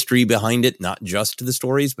actual history behind it, not just the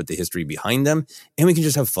stories, but the history behind them. And we can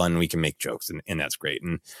just have fun. We can make jokes, and that's great.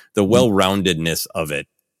 And the well-roundedness of it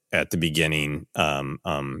at the beginning, and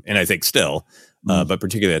I think still, but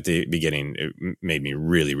particularly at the beginning, it made me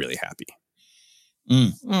really, really happy.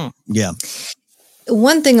 Yeah.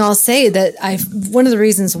 One thing I'll say that one of the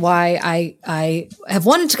reasons why I have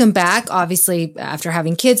wanted to come back, obviously after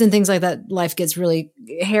having kids and things like that, life gets really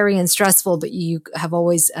hairy and stressful, but you have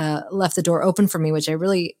always left the door open for me, which I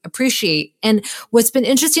really appreciate. And what's been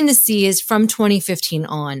interesting to see is from 2015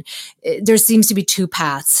 on, there seems to be two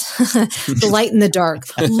paths, the light and the dark.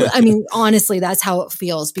 I mean, honestly, that's how it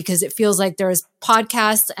feels, because it feels like there's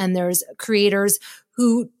podcasts and there's creators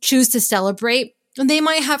who choose to celebrate. And they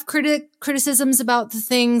might have criticisms about the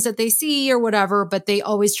things that they see or whatever, but they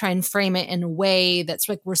always try and frame it in a way that's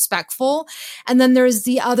like respectful. And then there's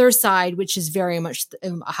the other side, which is very much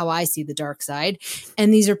how I see the dark side.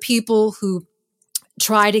 And these are people who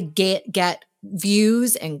try to get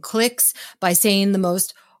views and clicks by saying the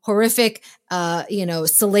most horrific,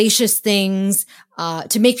 salacious things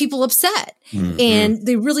to make people upset. And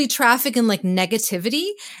they really traffic in like negativity.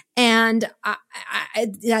 And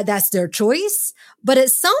that's their choice. But at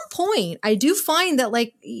some point, I do find that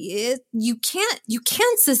like you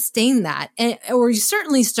can't sustain that, or you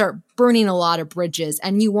certainly start burning a lot of bridges,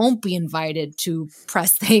 and you won't be invited to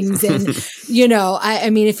press things. And I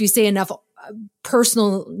mean, if you say enough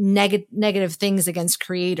personal negative things against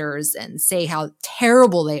creators and say how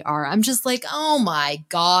terrible they are, I'm just like, oh my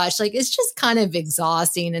gosh, like it's just kind of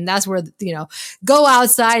exhausting. And that's where, go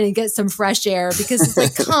outside and get some fresh air, because it's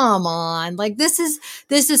like, come on, like this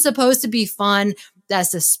is supposed to be fun.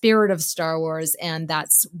 That's the spirit of Star Wars. And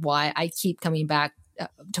that's why I keep coming back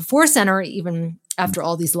to ForceCenter, even after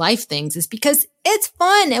all these life things, is because it's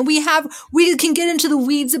fun. And we can get into the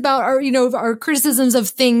weeds about our criticisms of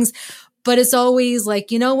things. But it's always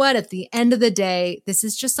like, you know what? At the end of the day, this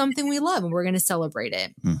is just something we love, and we're going to celebrate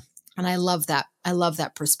it. And I love that. I love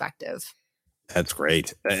that perspective. That's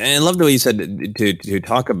great. And I love the way you said to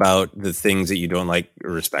talk about the things that you don't like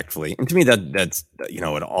respectfully. And to me, that's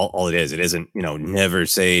all it is. It isn't, never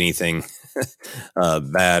say anything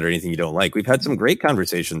bad or anything you don't like. We've had some great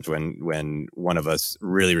conversations when one of us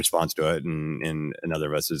really responds to it, and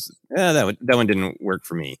another of us is, that one didn't work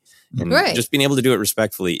for me. And just being able to do it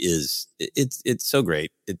respectfully it's so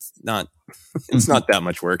great. It's not that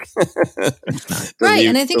much work. Right.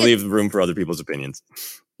 And I think leave room for other people's opinions.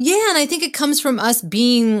 Yeah. And I think it comes from us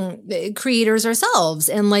being creators ourselves.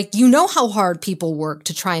 And like, how hard people work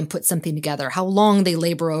to try and put something together, how long they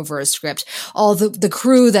labor over a script, all the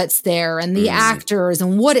crew that's there and the actors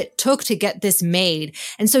and what it took to get this made.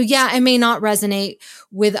 And so, yeah, it may not resonate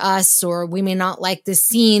with us, or we may not like this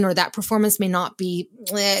scene, or that performance may not be,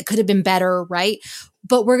 it could have been better. Right.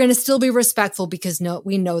 But we're going to still be respectful because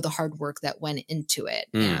we know the hard work that went into it.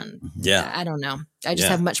 And I don't know. I just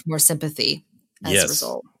have much more sympathy. As a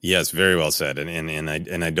result. Yes, very well said. And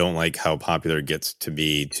I don't like how popular it gets to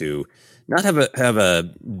be to not have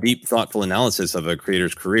a deep, thoughtful analysis of a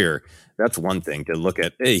creator's career. That's one thing. To look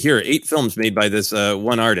at, hey, here are 8 films made by this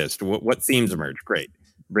one artist. What themes emerge? Great.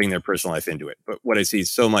 Bring their personal life into it. But what I see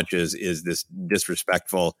so much is this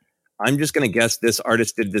disrespectful, I'm just going to guess this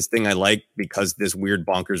artist did this thing I like because this weird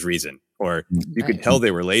bonkers reason. Or you could tell they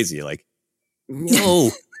were lazy. Like, no.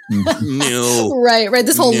 No. Right.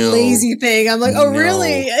 This whole lazy thing. I'm like, oh,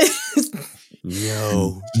 really?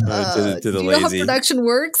 No. To the do you lazy. know how production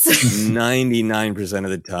works? 99%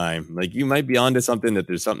 of the time. Like, you might be onto something that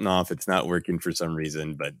there's something off. It's not working for some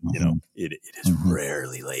reason, but it is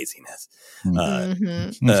rarely laziness. I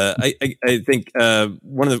think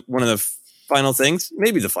one of the final things,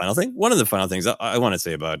 maybe the final thing, one of the final things I want to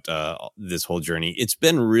say about this whole journey, it's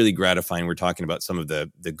been really gratifying. We're talking about some of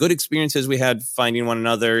the good experiences we had finding one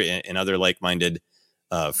another and other like-minded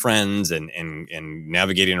friends and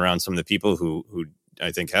navigating around some of the people who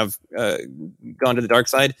I think have gone to the dark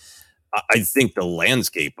side. I think the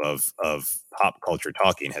landscape of pop culture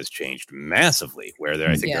talking has changed massively, where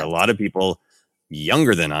I think there are a lot of people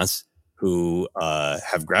younger than us who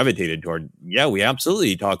have gravitated toward, we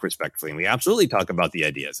absolutely talk respectfully and we absolutely talk about the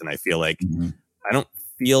ideas. And I feel like I don't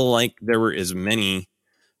feel like there were as many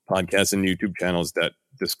podcasts and YouTube channels that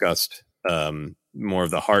discussed more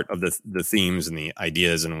of the heart of the themes and the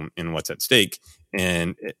ideas and what's at stake.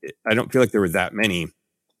 And I don't feel like there were that many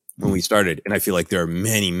when we started. And I feel like there are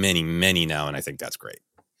many, many, many now. And I think that's great.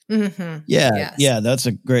 Yeah, that's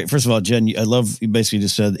a great. First of all, Jen, I love you basically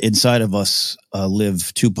just said inside of us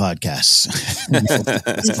live two podcasts,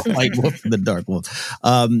 White Wolf and the Dark Wolf.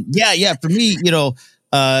 For me,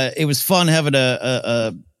 it was fun having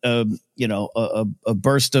a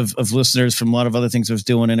burst of listeners from a lot of other things I was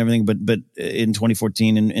doing and everything, but in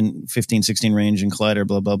 2014 and 15, 16 range and Collider,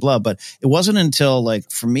 blah, blah, blah. But it wasn't until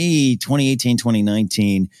like for me, 2018,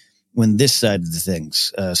 2019, when this side of the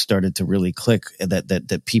things started to really click,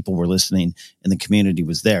 that people were listening and the community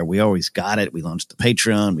was there. We always got it. We launched the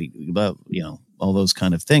Patreon, we all those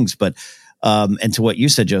kind of things. But and to what you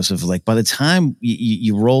said, Joseph, like by the time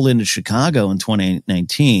you roll into Chicago in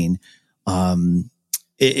 2019,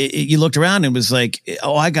 you looked around and was like,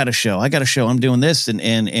 oh, I got a show. I'm doing this. And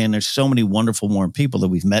there's so many wonderful more people that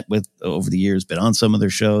we've met with over the years, been on some of their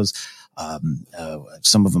shows.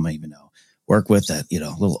 Some of them I even know. Work with that,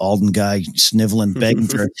 little Alden guy sniveling, begging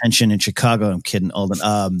for attention in Chicago. I'm kidding, Alden.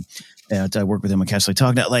 And I work with him on Casually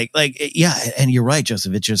Talk Now. And you're right,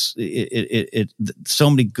 Joseph. It just, so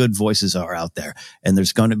many good voices are out there, and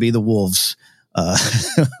there's going to be the wolves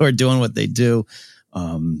who are doing what they do,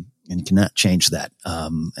 and cannot change that.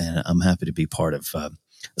 And I'm happy to be part of a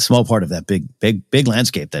small part of that big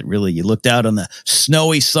landscape that really you looked out on the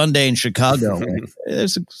snowy Sunday in Chicago.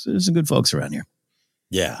 There's some good folks around here.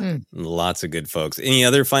 Yeah, lots of good folks. Any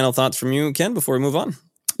other final thoughts from you, Ken, before we move on?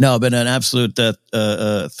 No, been an absolute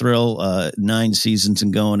thrill. 9 seasons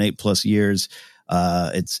and going 8+ years.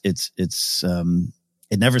 It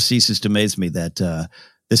never ceases to amaze me that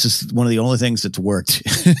this is one of the only things that's worked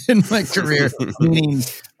in my career. Meaning,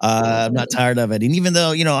 I'm not tired of it. And even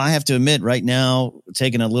though I have to admit, right now,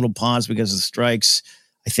 taking a little pause because of the strikes,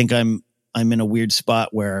 I think I'm in a weird spot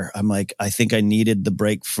where I'm like, I think I needed the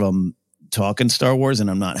break from talking Star Wars, and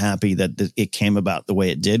I'm not happy that it came about the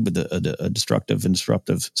way it did with a destructive and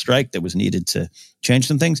disruptive strike that was needed to change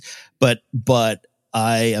some things. But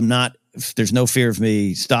I am not. There's no fear of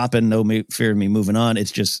me stopping, no fear of me moving on.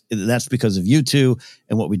 It's just that's because of you two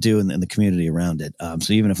and what we do in the community around it.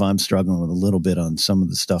 So even if I'm struggling with a little bit on some of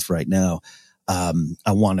the stuff right now, I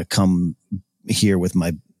want to come here with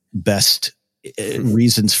my best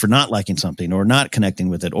reasons for not liking something or not connecting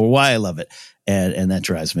with it or why I love it. And that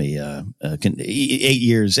drives me, 8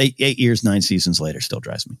 years, 9 seasons later, still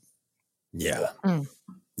drives me. Yeah.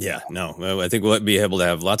 Yeah, no, I think we'll be able to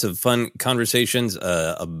have lots of fun conversations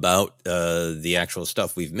about the actual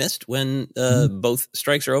stuff we've missed when both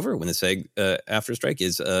strikes are over, when the SAG after strike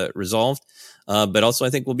is resolved. But also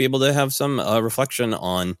I think we'll be able to have some reflection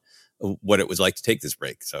on what it was like to take this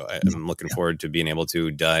break. So I'm looking forward to being able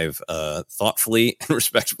to dive thoughtfully and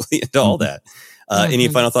respectfully into all that. Any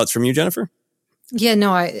final thoughts from you, Jennifer? Yeah,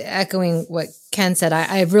 no, echoing what Ken said,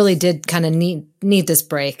 I really did kind of need this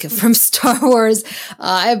break from Star Wars.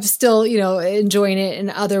 I'm still, enjoying it in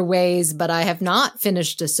other ways, but I have not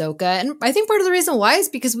finished Ahsoka. And I think part of the reason why is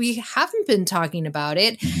because we haven't been talking about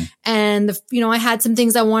it. Mm-hmm. And, I had some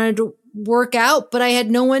things I wanted to work out, but I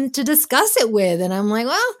had no one to discuss it with. And I'm like,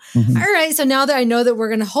 well, all right. So now that I know that we're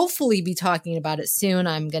going to hopefully be talking about it soon,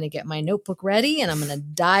 I'm going to get my notebook ready and I'm going to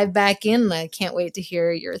dive back in. And I can't wait to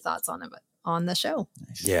hear your thoughts on it on the show.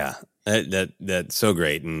 Yeah, that's so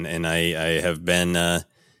great. And I have been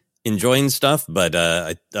enjoying stuff, but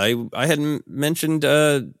I hadn't mentioned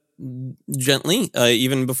gently,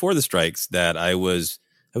 even before the strikes, that I was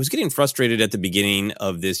getting frustrated at the beginning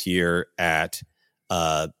of this year at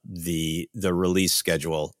the release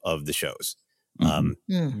schedule of the shows.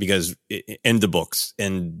 Because and the books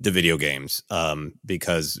and the video games,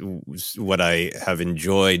 because what I have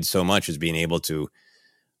enjoyed so much is being able to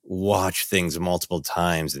watch things multiple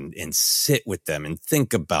times and sit with them and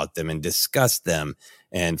think about them and discuss them.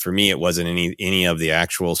 And for me, it wasn't any of the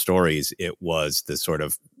actual stories. It was the sort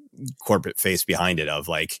of corporate face behind it of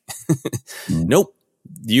like, nope,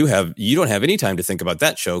 you don't have any time to think about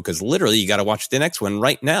that show because literally you got to watch the next one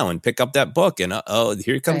right now and pick up that book. And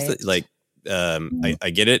here comes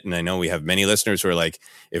I get it. And I know we have many listeners who are like,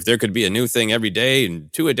 if there could be a new thing every day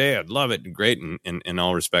and 2 a day, I'd love it. Great. And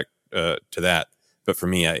all respect to that. But for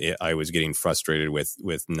me, I was getting frustrated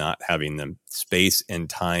with not having the space and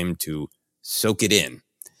time to soak it in.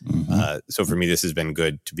 Mm-hmm. So for me, this has been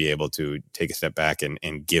good to be able to take a step back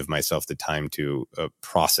and give myself the time to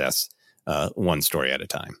process one story at a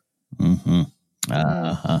time. Mm-hmm.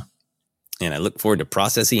 Uh-huh. And I look forward to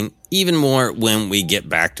processing even more when we get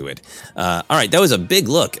back to it. All right, that was a big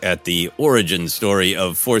look at the origin story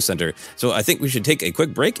of ForceCenter. So I think we should take a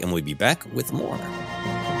quick break and we'll be back with more.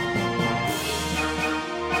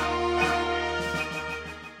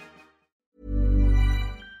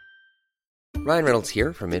 Ryan Reynolds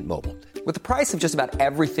here from Mint Mobile. With the price of just about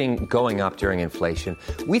everything going up during inflation,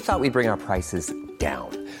 we thought we'd bring our prices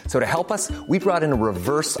down. So to help us, we brought in a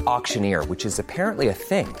reverse auctioneer, which is apparently a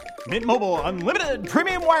thing. Mint Mobile Unlimited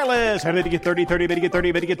Premium Wireless. How to get 30, 30, bit to get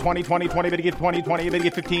 30, bit to get 20, 20, 20, bit to get 20, 20, bit to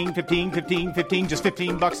get 15, 15, 15, 15, just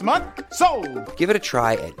 $15 a month? Sold! Give it a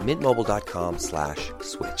try at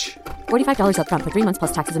mintmobile.com/switch. $45 up front for 3 months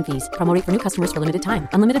plus taxes and fees. Promo rate for new customers for limited time.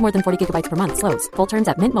 Unlimited more than 40 gigabytes per month. Slows full terms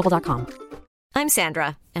at mintmobile.com. I'm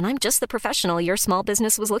Sandra, and I'm just the professional your small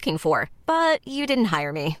business was looking for. But you didn't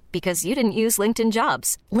hire me because you didn't use LinkedIn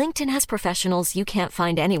Jobs. LinkedIn has professionals you can't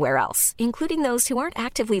find anywhere else, including those who aren't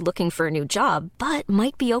actively looking for a new job, but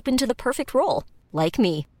might be open to the perfect role, like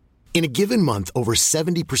me. In a given month, over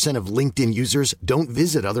 70% of LinkedIn users don't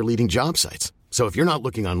visit other leading job sites. So if you're not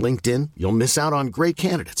looking on LinkedIn, you'll miss out on great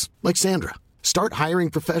candidates like Sandra. Start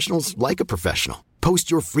hiring professionals like a professional. Post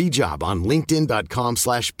your free job on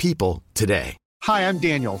linkedin.com/people today. Hi, I'm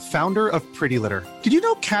Daniel, founder of Pretty Litter. Did you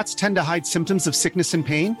know cats tend to hide symptoms of sickness and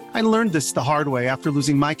pain? I learned this the hard way after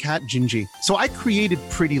losing my cat, Gingy. So I created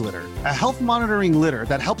Pretty Litter, a health monitoring litter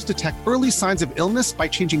that helps detect early signs of illness by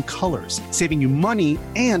changing colors, saving you money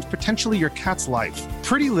and potentially your cat's life.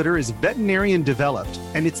 Pretty Litter is veterinarian developed,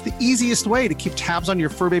 and it's the easiest way to keep tabs on your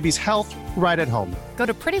fur baby's health right at home. Go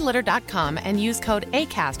to prettylitter.com and use code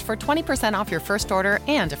ACAST for 20% off your first order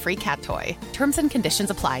and a free cat toy. Terms and conditions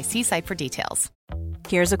apply. See site for details.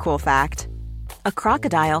 Here's a cool fact. A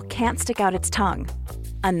crocodile can't stick out its tongue.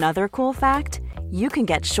 Another cool fact, you can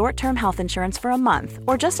get short-term health insurance for a month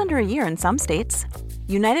or just under a year in some states.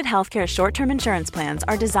 United Healthcare short-term insurance plans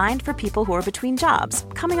are designed for people who are between jobs,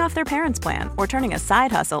 coming off their parents' plan, or turning a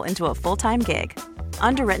side hustle into a full-time gig.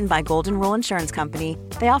 Underwritten by Golden Rule Insurance Company,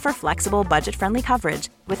 they offer flexible, budget-friendly coverage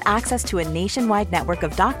with access to a nationwide network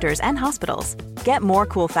of doctors and hospitals. Get more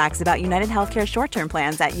cool facts about United Healthcare short-term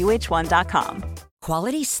plans at uh1.com.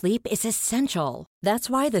 Quality sleep is essential. That's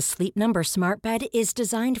why the Sleep Number Smart Bed is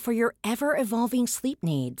designed for your ever-evolving sleep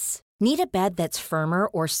needs. Need a bed that's firmer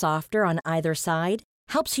or softer on either side?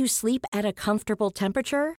 Helps you sleep at a comfortable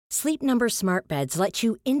temperature? Sleep Number Smart Beds let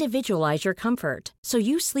you individualize your comfort, so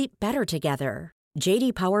you sleep better together.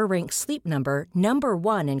 J.D. Power ranks Sleep Number number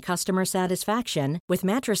 1 in customer satisfaction with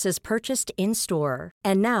mattresses purchased in-store.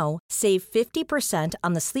 And now, save 50%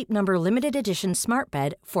 on the Sleep Number Limited Edition Smart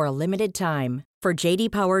Bed for a limited time. For J.D.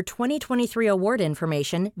 Power 2023 award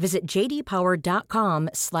information, visit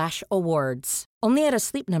jdpower.com/awards. Only at a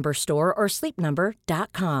Sleep Number store or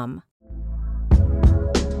sleepnumber.com.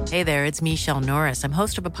 Hey there, it's Michelle Norris. I'm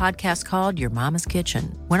host of a podcast called Your Mama's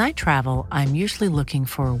Kitchen. When I travel, I'm usually looking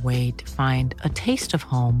for a way to find a taste of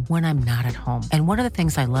home when I'm not at home. And one of the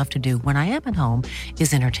things I love to do when I am at home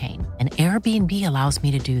is entertain. And Airbnb allows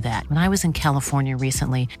me to do that. When I was in California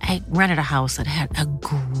recently, I rented a house that had a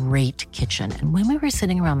great kitchen. And when we were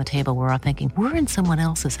sitting around the table, we're all thinking, we're in someone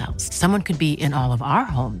else's house. Someone could be in all of our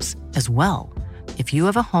homes as well. If you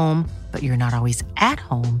have a home, but you're not always at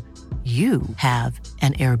home, you have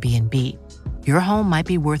an Airbnb. Your home might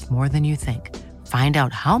be worth more than you think. Find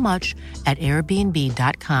out how much at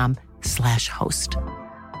airbnb.com/host.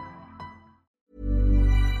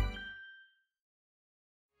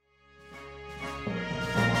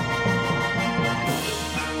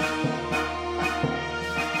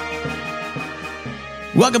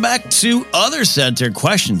 Welcome back to OtherCenter,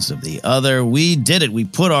 Questions of the Other. We did it. We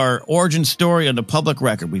put our origin story on the public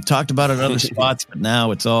record. We've talked about it in other spots, but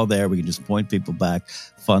now it's all there. We can just point people back.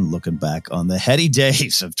 Fun looking back on the heady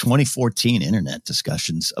days of 2014 internet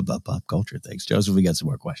discussions about pop culture. Thanks, Joseph. We got some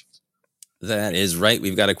more questions. That is right.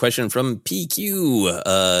 We've got a question from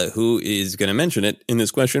PQ, who is going to mention it in this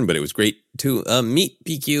question, but it was great to meet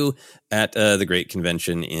PQ at the great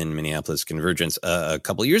convention in Minneapolis, Convergence, a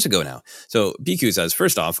couple years ago now. So PQ says,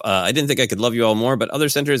 first off, I didn't think I could love you all more, but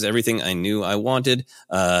OtherCenter is everything I knew I wanted.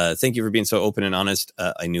 Thank you for being so open and honest.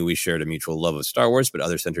 I knew we shared a mutual love of Star Wars, but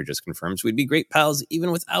OtherCenter just confirms we'd be great pals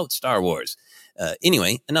even without Star Wars.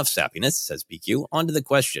 Anyway, enough sappiness, says PQ. On to the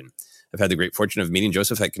question. I've had the great fortune of meeting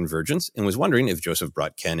Joseph at Convergence and was wondering if Joseph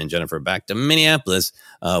brought Ken and Jennifer back to Minneapolis,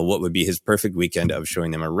 what would be his perfect weekend of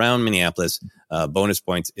showing them around Minneapolis? Bonus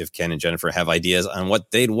points if Ken and Jennifer have ideas on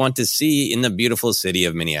what they'd want to see in the beautiful city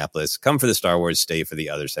of Minneapolis. Come for the Star Wars, stay for the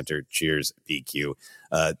OtherCenter. Cheers, PQ.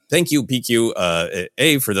 Thank you,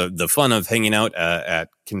 PQ, for the fun of hanging out at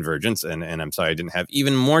Convergence. And I'm sorry I didn't have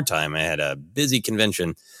even more time. I had a busy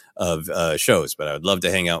convention of shows, but I would love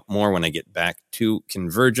to hang out more when I get back to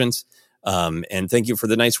Convergence. And thank you for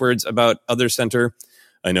the nice words about OtherCenter.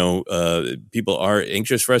 I know people are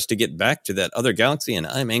anxious for us to get back to that other galaxy, and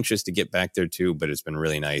I'm anxious to get back there too, but it's been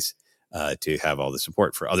really nice to have all the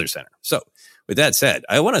support for OtherCenter. So with that said,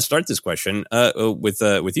 I want to start this question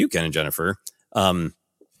with you, Ken and Jennifer.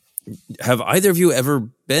 Have either of you ever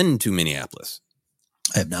been to Minneapolis?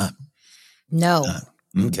 I have not. No.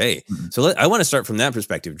 Okay. So I want to start from that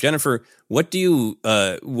perspective. Jennifer, what do you,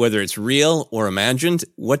 whether it's real or imagined,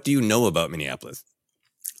 what do you know about Minneapolis?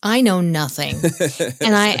 I know nothing.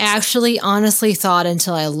 And I actually honestly thought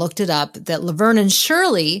until I looked it up that Laverne and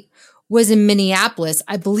Shirley was in Minneapolis.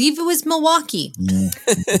 I believe it was Milwaukee. Not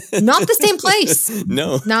the same place.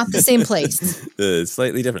 No. Not the same place.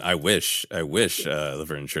 Slightly different. I wish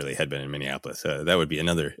Laverne and Shirley had been in Minneapolis. That would be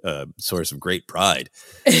another source of great pride.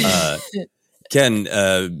 Ken,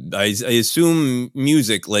 I assume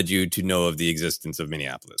music led you to know of the existence of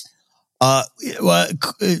Minneapolis. Well,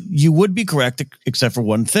 you would be correct, except for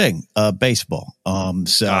one thing: baseball.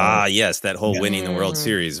 Yes, that whole winning the World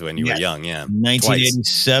Series when you were young. Yeah,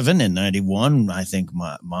 1987 Twice. and 91. I think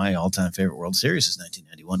my all-time favorite World Series is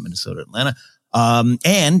 1991, Minnesota, Atlanta.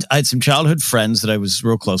 And I had some childhood friends that I was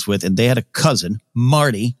real close with, and they had a cousin,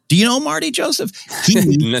 Marty. Do you know Marty, Joseph?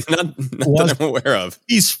 Not that I'm aware of.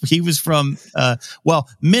 He was from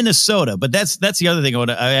Minnesota, but that's the other thing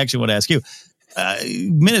I actually want to ask you.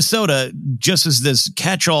 Minnesota just is this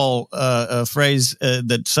catch-all phrase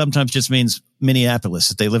that sometimes just means Minneapolis,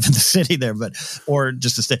 that they live in the city there, or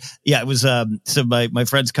just a state. Yeah, it was. So my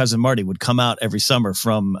friend's cousin Marty would come out every summer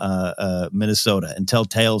from Minnesota and tell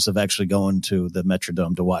tales of actually going to the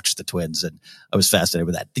Metrodome to watch the Twins, and I was fascinated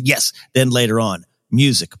with that. Yes. Then later on,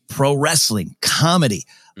 music, pro wrestling, comedy.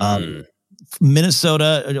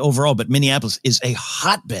 Minnesota overall, but Minneapolis is a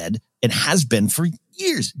hotbed and has been for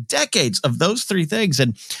years, decades of those three things.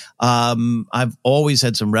 And I've always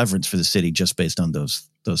had some reverence for the city just based on those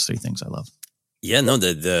three things I love. Yeah, no,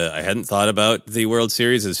 I hadn't thought about the World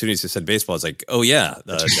Series. As soon as you said baseball, I was like, oh yeah,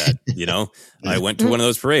 I went to one of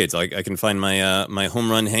those parades. Like I can find my home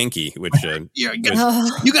run hanky, which you got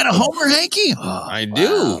a homer hanky?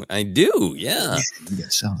 Oh, I do. Yeah, you gotta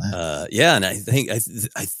sell that. Yeah, and I think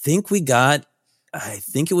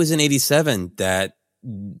it was in '87 that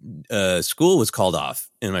school was called off,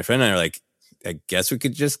 and my friend and I are like, I guess we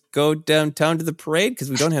could just go downtown to the parade because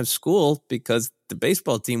we don't have school because the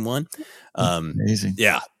baseball team won. Amazing.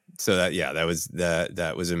 Yeah. So that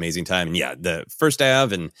was an amazing time. And yeah, the First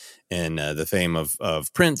Ave and the fame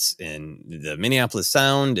of Prince and the Minneapolis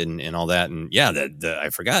Sound and all that. And yeah, I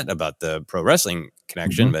forgot about the pro wrestling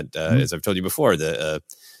connection, but as I've told you before, the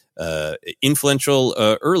influential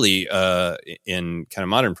early in kind of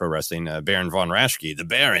modern pro wrestling, Baron von Raschke, the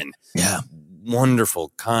Baron. Yeah.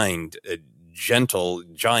 Wonderful, kind, gentle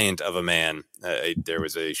giant of a man. There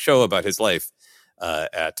was a show about his life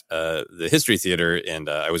at the History Theater, and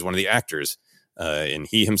I was one of the actors, and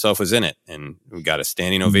he himself was in it, and we got a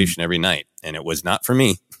standing ovation every night. And it was not for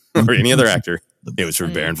me or any other actor; it was for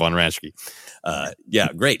Baron von Raschke. Yeah,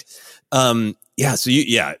 great. So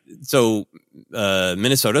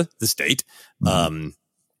Minnesota, the state.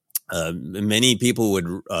 Many people would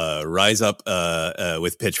rise up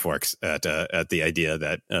with pitchforks at the idea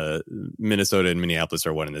that Minnesota and Minneapolis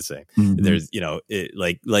are one and the same. There's,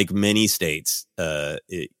 like many states, there's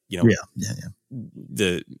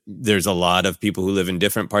a lot of people who live in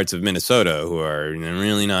different parts of Minnesota who are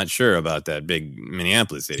really not sure about that big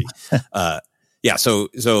Minneapolis city.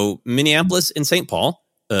 So Minneapolis and St. Paul,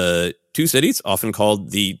 two cities often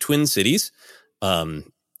called the Twin Cities.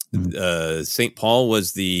 St. Paul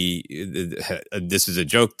was this is a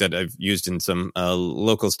joke that I've used in some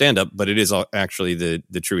local stand-up, but it is actually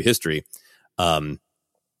the true history.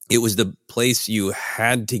 it was the place you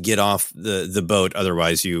had to get off the boat.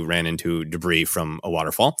 Otherwise, you ran into debris from a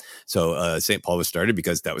waterfall. So St. Paul was started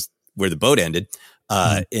because that was where the boat ended.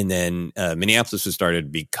 And then Minneapolis was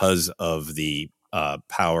started because of the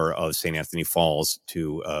power of St. Anthony Falls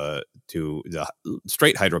to the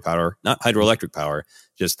straight hydropower, not hydroelectric power,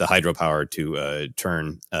 just the hydropower to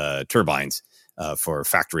turn turbines for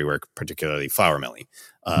factory work, particularly flour milling.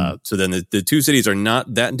 So then the two cities are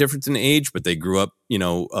not that different in age, but they grew up,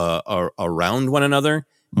 around one another.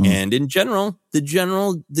 And in general, the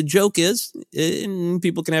joke is, and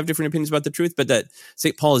people can have different opinions about the truth, but that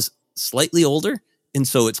St. Paul is slightly older. And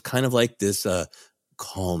so it's kind of like this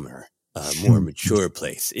calmer, more mature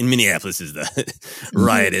place. In Minneapolis is the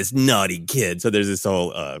riotous, naughty kid. So there's this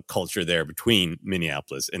whole culture there between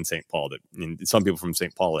Minneapolis and St. Paul that some people from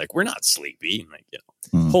St. Paul are like, we're not sleepy,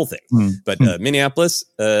 whole thing. But Minneapolis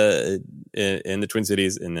and the Twin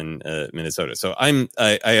Cities, and then Minnesota. So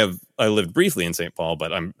I lived briefly in St. Paul,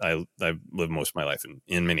 but I've lived most of my life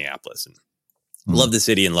in Minneapolis, and love the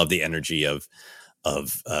city and love the energy of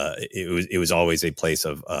it was always a place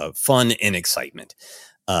of fun and excitement.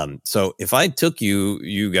 So if I took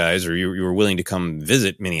you guys, or you were willing to come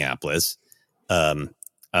visit Minneapolis,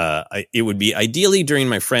 it would be ideally during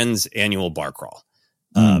my friend's annual bar crawl.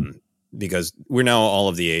 Because we're now all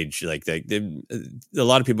of the age, like a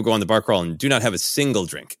lot of people go on the bar crawl and do not have a single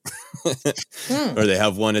drink, or they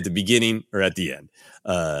have one at the beginning or at the end,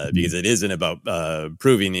 because it isn't about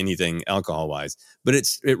proving anything alcohol wise, but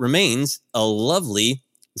it remains a lovely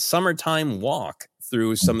summertime walk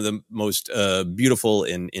through some of the most beautiful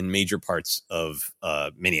in major parts of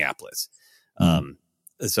Minneapolis.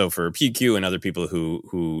 So for PQ and other people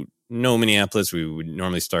who know Minneapolis, we would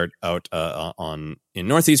normally start out in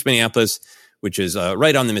northeast Minneapolis, which is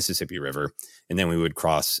right on the Mississippi River, and then we would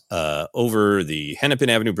cross over the Hennepin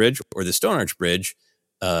Avenue Bridge or the Stone Arch Bridge,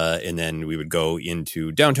 and then we would go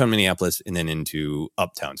into downtown Minneapolis and then into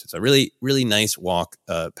uptown. So it's a really, really nice walk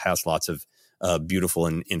past lots of beautiful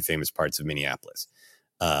and famous parts of Minneapolis.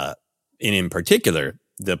 And in particular,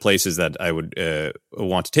 the places that I would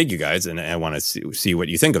want to take you guys, and I want to see what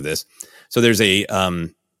you think of this. So there's a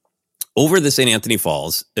over the St. Anthony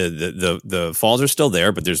Falls. The falls are still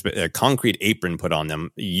there, but there's a concrete apron put on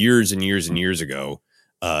them years and years and years ago,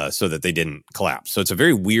 so that they didn't collapse. So it's a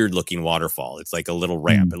very weird looking waterfall. It's like a little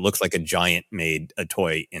ramp. It looks like a giant made a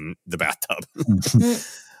toy in the bathtub.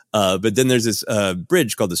 But then there's this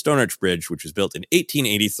bridge called the Stone Arch Bridge, which was built in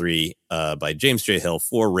 1883 by James J. Hill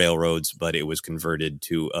for railroads, but it was converted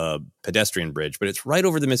to a pedestrian bridge. But it's right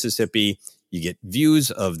over the Mississippi. You get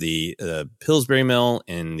views of the Pillsbury Mill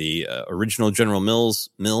and the original General Mills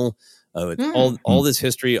mill. All this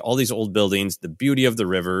history, all these old buildings, the beauty of the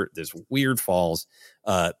river, there's weird falls.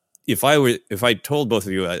 If I told both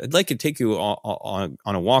of you, I'd like to take you on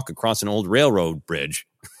a walk across an old railroad bridge,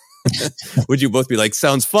 would you both be like,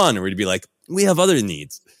 sounds fun? Or would you be like, we have other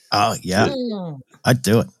needs? Oh, yeah. I'd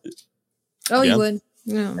do it. Oh, yeah. You would?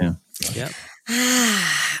 Yeah.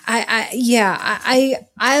 I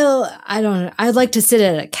don't know. I'd like to sit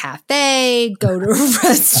at a cafe, go to a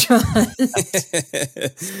restaurant.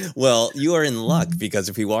 Well, you are in luck, because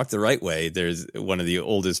if we walk the right way, there's one of the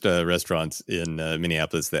oldest restaurants in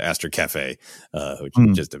Minneapolis, the Astor Cafe, which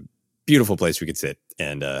is just a beautiful place we could sit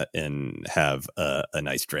and have a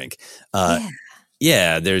nice drink.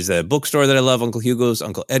 Yeah, there's a bookstore that I love, Uncle Hugo's,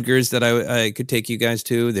 Uncle Edgar's, that I could take you guys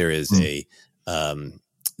to. There is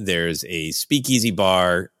there's a speakeasy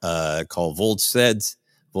bar called Volstead's.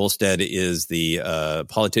 Volstead is the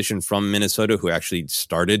politician from Minnesota who actually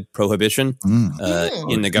started prohibition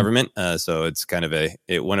in the government. So it's kind of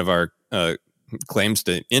one of our claims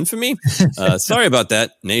to infamy. Sorry about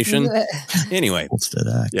that, nation. Anyway,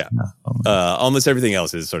 yeah. Almost everything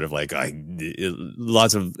else is sort of like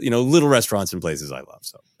lots of little restaurants and places I love.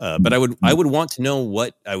 So, but I would want to know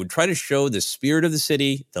what I would try to show: the spirit of the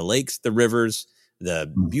city, the lakes, the rivers,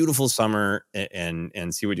 the beautiful summer,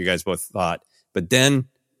 and see what you guys both thought. But then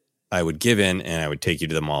I would give in and I would take you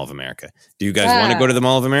to the Mall of America. Do you guys want to go to the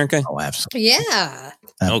Mall of America? Oh, absolutely. Yeah.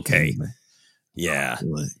 Okay. Yeah.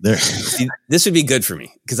 See, this would be good for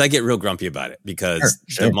me because I get real grumpy about it, because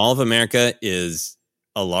the Mall of America is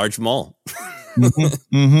a large mall.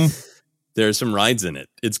 There are some rides in it.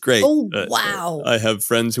 It's great. Oh, wow. I have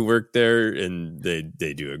friends who work there and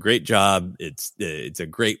they do a great job. It's a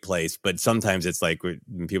great place, but sometimes it's like when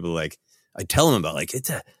people are like, I tell them about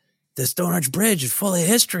the Stone Arch Bridge is full of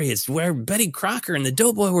history. It's where Betty Crocker and the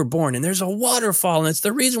Doughboy were born, and there's a waterfall, and it's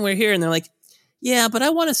the reason we're here. And they're like, yeah, but I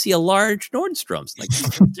want to see a large Nordstrom's. Like,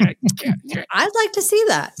 I'd like to see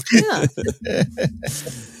that. Yeah.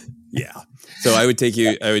 Yeah. So I would take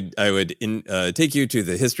you. I would take you to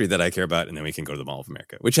the history that I care about, and then we can go to the Mall of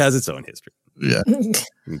America, which has its own history. Yeah.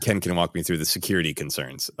 And Ken can walk me through the security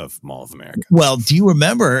concerns of Mall of America. Well, do you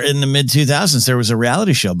remember in the mid 2000s there was a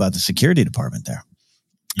reality show about the security department there?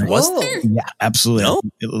 Was there? Yeah, absolutely. No?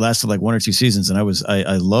 It lasted like 1 or 2 seasons, and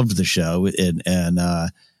I loved the show, and I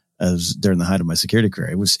was during the height of my security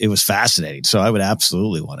career. It was fascinating. So I would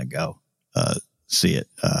absolutely want to go see it.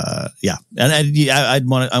 Yeah, and I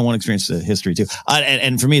want to experience the history too.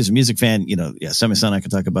 And for me as a music fan, Semi Son I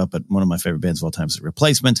could talk about, but one of my favorite bands of all time is The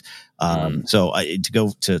Replacement. So to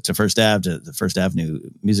go to First Ave, to the First Avenue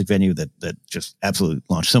music venue that just absolutely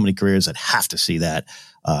launched so many careers, I'd have to see that.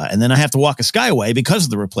 And then I have to walk a Skyway because of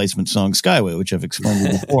the Replacement song Skyway, which I've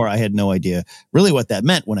explained before. I had no idea really what that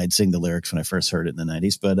meant when I'd sing the lyrics when I first heard it in the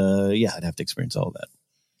 90s. But yeah, I'd have to experience all of that.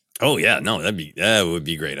 Oh yeah, no, that would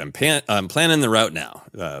be great. I'm planning the route now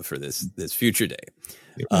for this future day.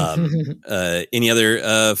 Any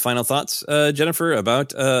other final thoughts, Jennifer,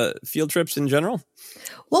 about field trips in general?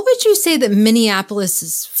 What would you say that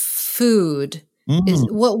Minneapolis's food is?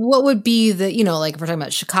 What would be the, like if we're talking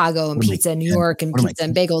about Chicago and pizza, New York and pizza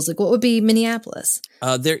and bagels, like what would be Minneapolis?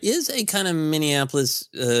 There is a kind of Minneapolis,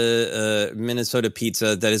 Minnesota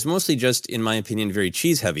pizza that is mostly just, in my opinion, very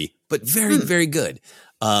cheese heavy, but very, very good.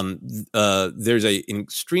 There's an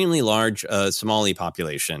extremely large Somali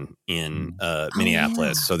population in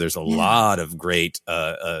Minneapolis, so there's a lot of great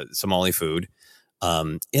Somali food.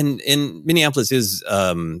 And Minneapolis is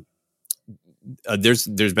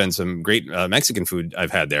there's been some great Mexican food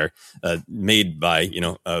I've had there, made by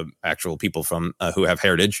actual people from who have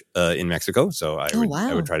heritage in Mexico. So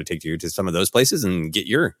I would try to take you to some of those places and get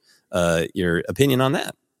your opinion on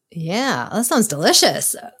that. Yeah, that sounds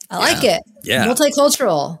delicious. I like it. Yeah,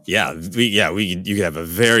 multicultural. Yeah, you could have a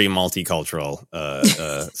very multicultural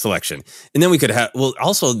selection, and then we could have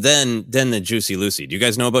also then the Juicy Lucy. Do you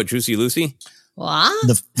guys know about Juicy Lucy? What?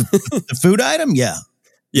 The food item? Yeah,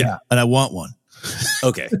 and I want one.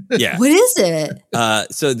 Okay, yeah. What is it?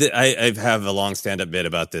 So I have a long stand-up bit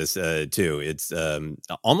about this too. It's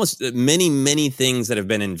almost many things that have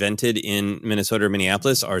been invented in Minnesota or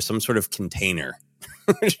Minneapolis are some sort of container.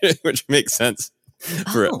 Which makes sense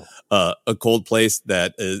for a cold place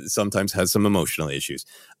that sometimes has some emotional issues.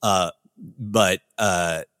 But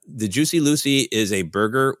the Juicy Lucy is a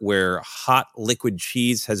burger where hot liquid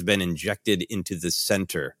cheese has been injected into the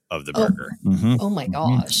center of the burger. Oh my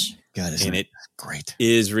gosh. God, and it great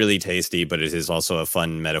is really tasty, but it is also a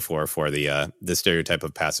fun metaphor for the stereotype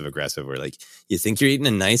of passive aggressive, where like you think you're eating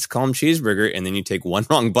a nice calm cheeseburger and then you take one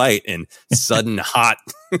wrong bite and sudden hot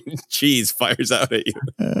cheese fires out at you.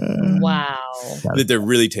 Wow. They're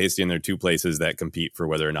really tasty, and they're two places that compete for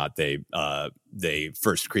whether or not they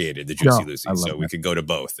first created the Juicy Lucy. So we could go to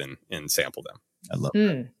both and sample them. I love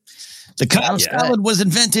that. The Cobb salad was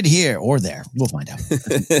invented here or there. We'll find out.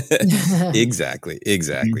 Exactly.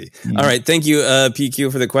 All right. Thank you,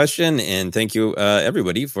 PQ, for the question. And thank you,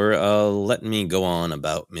 everybody, for letting me go on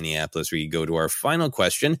about Minneapolis. We go to our final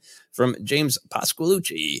question from James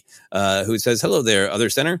Pasqualucci, who says, hello there,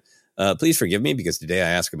 OtherCenter. Please forgive me because today I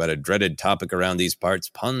ask about a dreaded topic around these parts,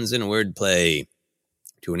 puns and wordplay.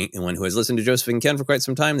 To anyone who has listened to Joseph and Ken for quite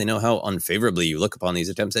some time, they know how unfavorably you look upon these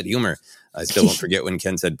attempts at humor. I still won't forget when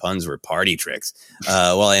Ken said puns were party tricks.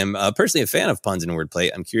 While I am personally a fan of puns and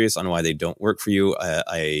wordplay, I'm curious on why they don't work for you.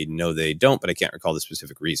 I know they don't, but I can't recall the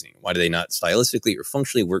specific reasoning. Why do they not stylistically or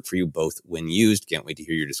functionally work for you both when used? Can't wait to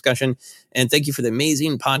hear your discussion. And thank you for the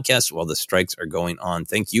amazing podcast while the strikes are going on.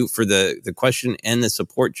 Thank you for the question and the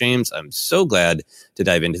support, James. I'm so glad to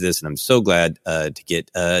dive into this, and I'm so glad to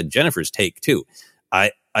get Jennifer's take, too.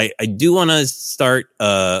 I do want to start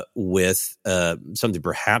with something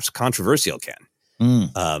perhaps controversial,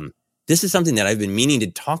 Ken. This is something that I've been meaning to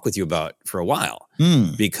talk with you about for a while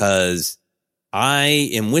because I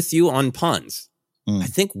am with you on puns. I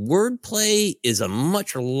think wordplay is a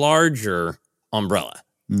much larger umbrella.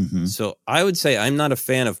 So I would say I'm not a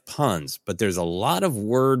fan of puns, but there's a lot of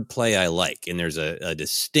wordplay I like, and there's a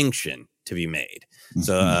distinction to be made.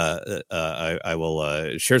 So I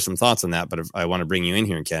will share some thoughts on that, but I want to bring you in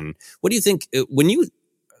here, Ken. What do you think when you?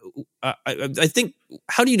 I think,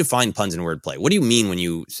 how do you define puns and wordplay? What do you mean when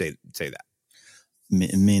you say that?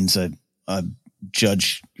 It means I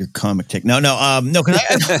judge your comic take. No. Because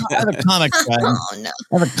I have a comic friend.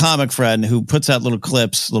 I have a comic friend who puts out little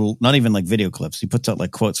clips, not even like video clips. He puts out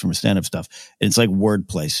like quotes from his stand-up stuff. And it's like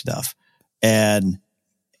wordplay stuff, and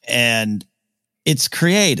it's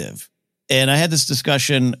creative. And I had this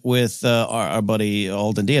discussion with our buddy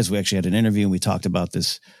Alden Diaz. We actually had an interview and we talked about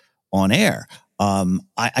this on air.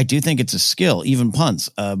 I do think it's a skill, even puns.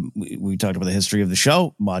 We talked about the history of the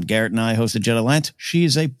show. Maude Garrett and I hosted Jet Alliance. She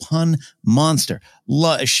is a pun monster.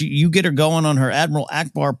 You get her going on her Admiral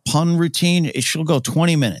Akbar pun routine, she'll go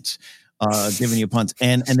 20 minutes giving you puns.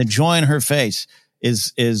 And the joy in her face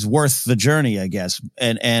is worth the journey, I guess.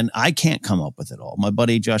 And I can't come up with it all. My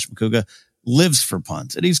buddy Josh McCouga lives for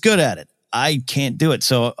puns, and he's good at it. I can't do it.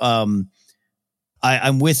 So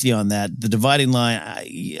I'm with you on that. The dividing line.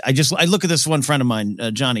 I look at this one friend of mine,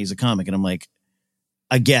 Johnny, he's a comic, and I'm like,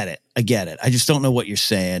 I get it. I just don't know what you're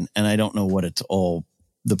saying, and I don't know what it's all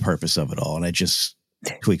the purpose of it all, and it just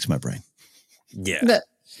tweaks my brain.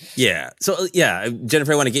 Yeah. So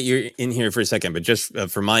Jennifer, I want to get you in here for a second, but just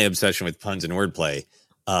for my obsession with puns and wordplay,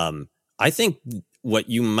 I think what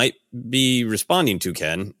you might be responding to,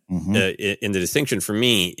 Ken, in the distinction for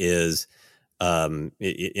me is.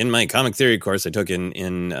 In my comic theory course I took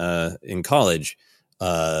in college,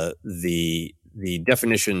 the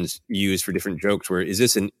definitions used for different jokes were, is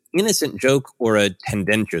this an innocent joke or a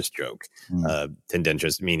tendentious joke?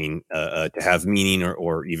 Tendentious meaning to have meaning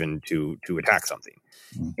or even to attack something.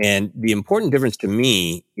 And the important difference to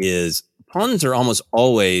me is puns are almost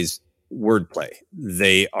always wordplay.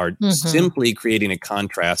 They are simply creating a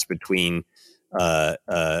contrast between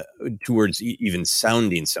two words even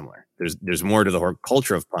sounding similar. There's more to the whole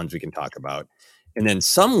culture of puns we can talk about. And then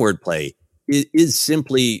some wordplay is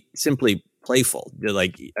simply playful. They're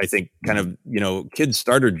like, I think kind of, kids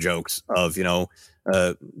starter jokes of,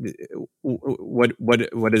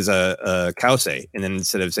 what does a cow say? And then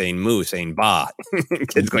instead of saying moo, saying ba,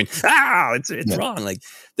 kids going, it's wrong. Like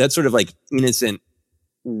that's sort of like innocent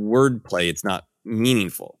wordplay. It's not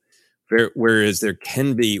meaningful. Whereas there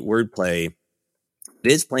can be wordplay.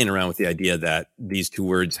 It is playing around with the idea that these two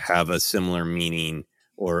words have a similar meaning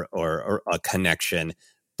or a connection,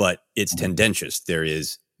 but it's tendentious. There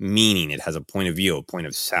is meaning. It has a point of view, a point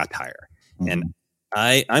of satire. And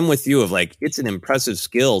I'm with you of like, it's an impressive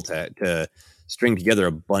skill to string together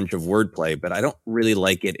a bunch of wordplay, but I don't really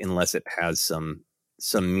like it unless it has some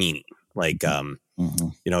meaning. Like,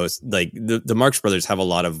 it's like the Marx Brothers have a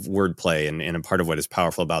lot of wordplay, and a part of what is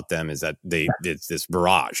powerful about them is that it's this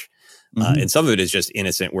barrage. And some of it is just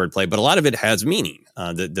innocent wordplay, but a lot of it has meaning.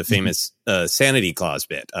 The famous sanity clause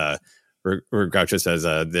bit, where Groucho says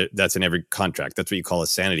that's in every contract. That's what you call a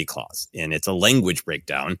sanity clause. And it's a language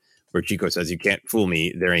breakdown where Chico says, you can't fool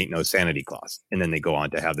me. There ain't no sanity clause. And then they go on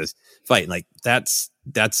to have this fight. Like that's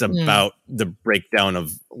about the breakdown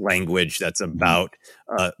of language. That's about,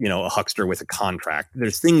 a huckster with a contract.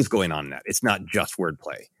 There's things going on in that. It's not just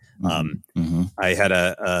wordplay. I had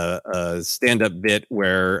a stand-up bit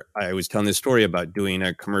where I was telling this story about doing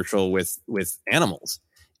a commercial with animals,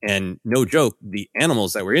 and no joke, the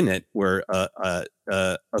animals that were in it were a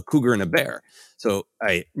cougar and a bear. So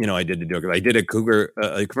I did the joke. I did a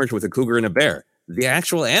commercial with a cougar and a bear. The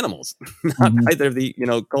actual animals, not either of the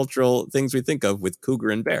cultural things we think of with cougar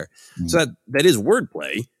and bear. So that is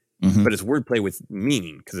wordplay, but it's wordplay with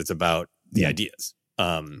meaning because it's about the ideas.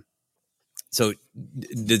 So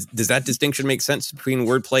does that distinction make sense between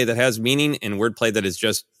wordplay that has meaning and wordplay that is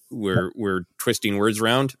just we're twisting words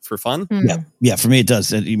around for fun? Yeah. For me, it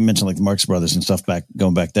does. You mentioned like the Marx Brothers and stuff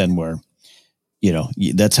going back then, where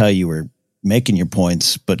that's how you were making your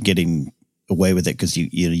points, but getting away with it because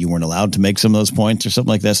you weren't allowed to make some of those points or something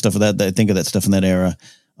like that. Stuff of that. I think of that stuff in that era.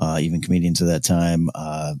 Even comedians of that time.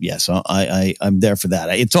 So I'm there for that.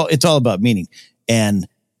 It's all about meaning, and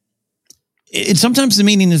sometimes the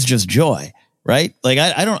meaning is just joy. Right? Like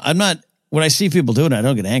I'm not, when I see people doing it, I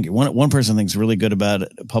don't get angry. One person thinks really good about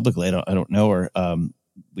it publicly. I don't know her.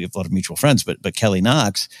 We have a lot of mutual friends, but Kelly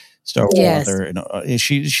Knox, Star Wars author, and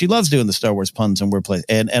she loves doing the Star Wars puns and wordplay.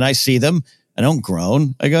 And I see them. I don't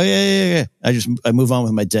groan. I go, yeah. I move on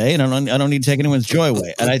with my day, and I don't need to take anyone's joy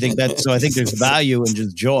away. And I think there's value in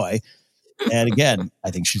just joy. And again,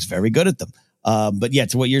 I think she's very good at them. But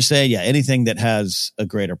to what you're saying, anything that has a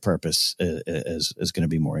greater purpose is going to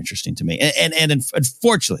be more interesting to me. And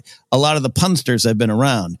unfortunately, a lot of the punsters I've been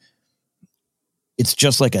around, it's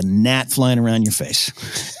just like a gnat flying around your face.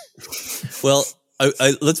 Well,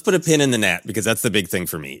 let's put a pin in the gnat, because that's the big thing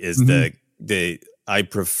for me is I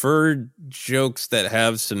prefer jokes that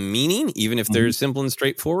have some meaning, even if they're simple and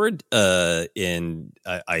straightforward. And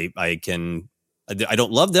I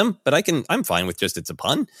don't love them, but I'm fine with just, it's a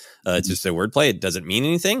pun. It's just a wordplay. It doesn't mean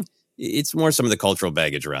anything. It's more some of the cultural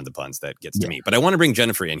baggage around the puns that gets to me. But I want to bring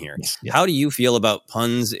Jennifer in here. How do you feel about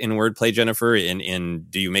puns in wordplay, Jennifer? And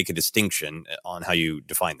do you make a distinction on how you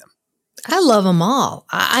define them? I love them all.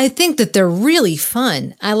 I think that they're really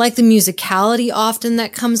fun. I like the musicality often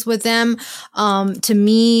that comes with them. To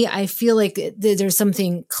me, I feel like there's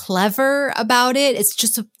something clever about it. It's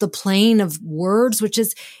just the playing of words, which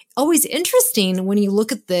is always interesting when you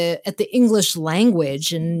look at the English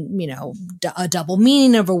language and, a double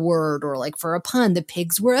meaning of a word, or like for a pun, the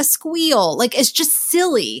pigs were a squeal. Like, it's just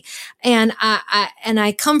silly. And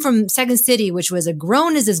I come from Second City, which was a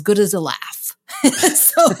groan is as good as a laugh.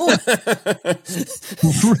 so if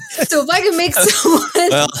I can make someone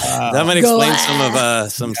that might explain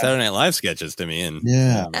some Saturday Night Live sketches to me, and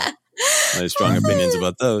my strong opinions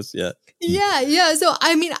about those. Yeah. So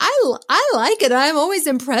I mean, I like it. I'm always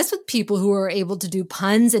impressed with people who are able to do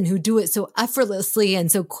puns and who do it so effortlessly and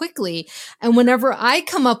so quickly. And whenever I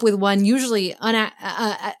come up with one, usually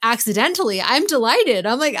accidentally, I'm delighted.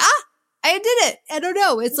 I'm like, I did it. I don't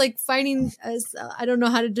know. It's like finding I don't know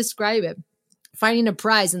how to describe it. Finding a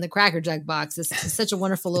prize in the Cracker Jack box is such a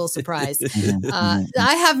wonderful little surprise.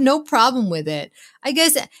 I have no problem with it. I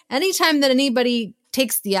guess anytime that anybody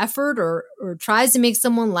takes the effort or tries to make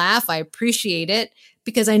someone laugh, I appreciate it,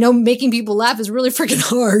 because I know making people laugh is really freaking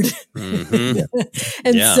hard.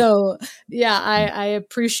 So, I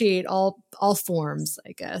appreciate all forms,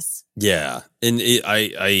 I guess. Yeah. And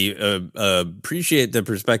I appreciate the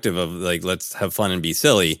perspective of like, let's have fun and be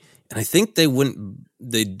silly. And I think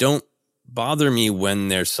they don't bother me when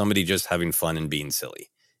there's somebody just having fun and being silly,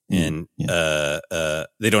 and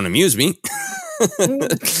they don't amuse me,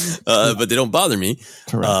 but they don't bother me.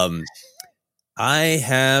 I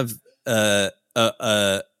have a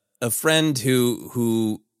friend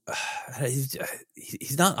who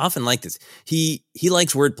he's not often like this. He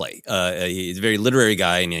likes wordplay. He's a very literary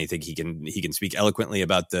guy, and I think he can speak eloquently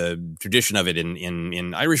about the tradition of it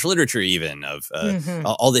in Irish literature, even of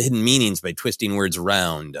all the hidden meanings by twisting words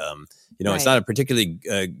around. It's not a particularly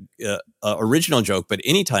original joke, but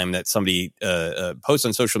anytime that somebody posts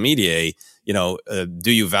on social media,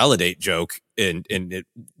 do you validate joke and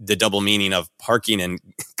the double meaning of parking and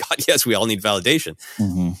God, yes, we all need validation.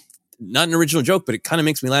 Not an original joke, but it kind of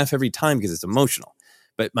makes me laugh every time because it's emotional.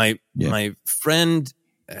 But my friend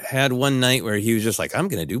had one night where he was just like, I'm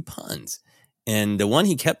going to do puns. And the one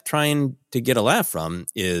he kept trying to get a laugh from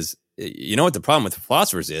is, what the problem with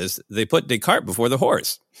philosophers is? They put Descartes before the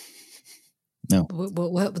horse. No.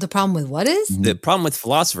 What the problem with what is? The problem with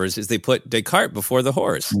philosophers is they put Descartes before the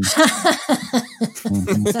horse.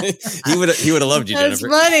 He would have loved you, Jennifer.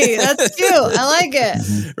 That's funny. That's cute. I like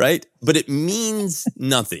it. Right? But it means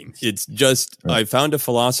nothing. It's just I found a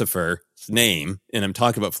philosopher's name, and I'm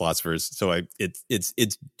talking about philosophers, so it's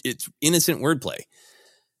innocent wordplay.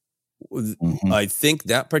 I think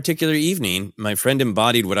that particular evening, my friend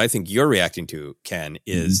embodied what I think you're reacting to, Ken,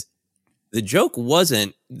 is the joke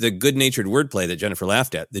wasn't the good-natured wordplay that Jennifer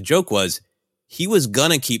laughed at. The joke was he was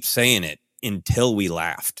going to keep saying it until we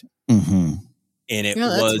laughed. And it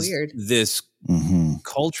was weird. This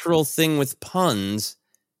cultural thing with puns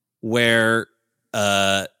where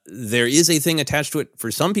there is a thing attached to it for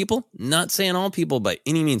some people, not saying all people by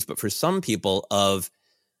any means, but for some people of,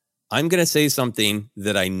 I'm going to say something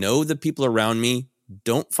that I know the people around me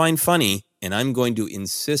don't find funny, and I'm going to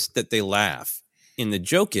insist that they laugh. And the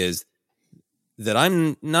joke is that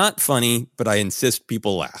I'm not funny, but I insist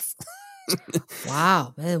people laugh.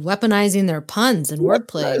 Wow. Weaponizing their puns and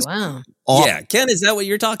wordplay. Wow. Yeah. Ken, is that what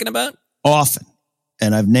you're talking about? Often.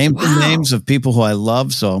 And I've named the names of people who I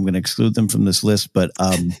love, so I'm going to exclude them from this list. But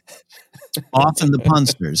often the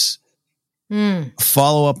punsters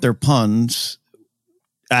follow up their puns.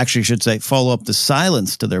 Actually, I should say follow up the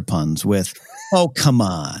silence to their puns with, oh, come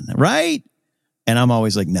on, right? And I'm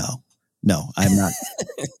always like, no, I'm not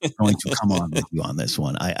going to come on with you on this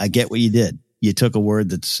one. I get what you did. You took a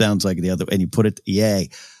word that sounds like the other and you put it, yay.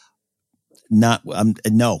 No, I'm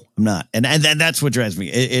not. And that's what drives me.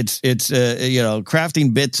 It's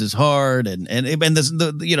crafting bits is hard. And this,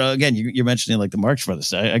 again, you're mentioning like the Marx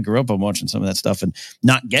Brothers. I grew up on watching some of that stuff and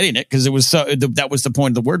not getting it because it was that was the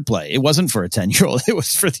point of the wordplay. It wasn't for a 10-year-old. It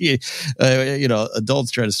was for the,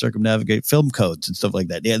 adults trying to circumnavigate film codes and stuff like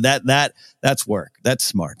that. Yeah. That's work. That's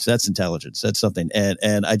smarts. That's intelligence. That's something.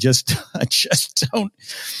 And I just don't,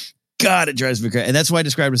 God, it drives me crazy. And that's why I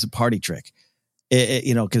described it as a party trick.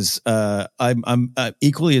 Because I'm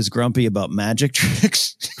equally as grumpy about magic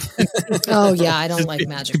tricks. Oh yeah, I don't like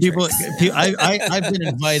magic tricks. I've been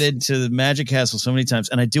invited to the Magic Castle so many times,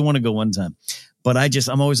 and I do want to go one time, but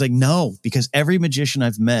I'm always like no, because every magician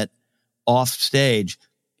I've met off stage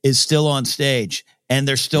is still on stage, and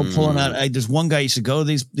they're still pulling out. There's one guy used to go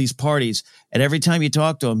to these parties, and every time you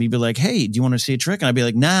talk to him, he'd be like, "Hey, do you want to see a trick?" And I'd be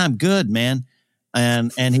like, "Nah, I'm good, man."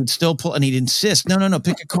 And he'd still pull, and he'd insist, no,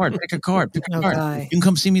 pick a card. You can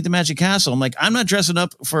come see me at the Magic Castle. I'm like, I'm not dressing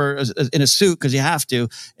up in a suit because you have to,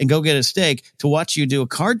 and go get a steak to watch you do a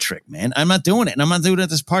card trick, man. I'm not doing it, and I'm not doing it at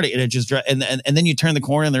this party. And it just, and then you turn the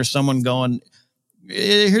corner, and there's someone going,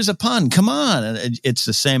 here's a pun. Come on. And it's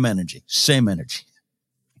the same energy.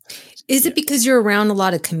 Is it because you're around a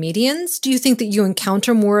lot of comedians? Do you think that you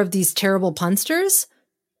encounter more of these terrible punsters?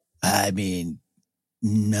 I mean,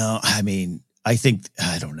 no. I think,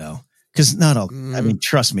 I don't know. Because not all,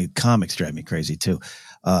 trust me, comics drive me crazy too.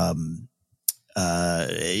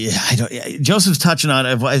 Joseph's touching on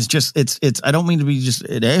it. It's just, I don't mean to be just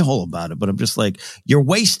an a-hole about it, but I'm just like, you're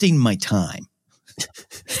wasting my time.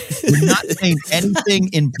 You're not saying anything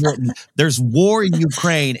important. There's war in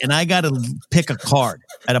Ukraine, and I got to pick a card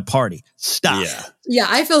at a party. Stop. Yeah,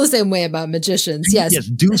 I feel the same way about magicians. Yes.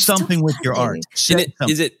 Do something with your art.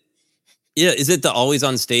 Is it the always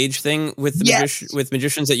on stage thing with with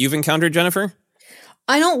magicians that you've encountered, Jennifer?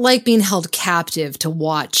 I don't like being held captive to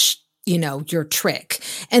watch, your trick.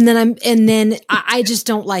 And then I just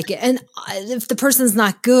don't like it. And if the person's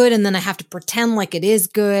not good and then I have to pretend like it is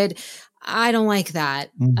good, I don't like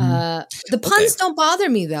that. The puns don't bother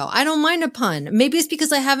me though. I don't mind a pun. Maybe it's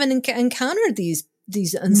because I haven't encountered these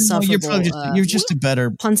insufferable. You're just a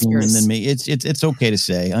better human than me. It's okay to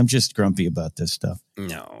say. I'm just grumpy about this stuff.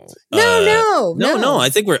 No. No. I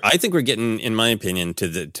think we're getting, in my opinion, to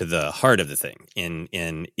the heart of the thing, and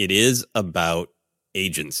it is about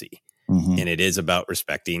agency, and it is about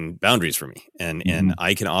respecting boundaries for me, and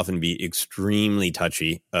I can often be extremely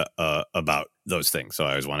touchy about those things. So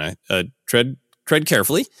I always want to tread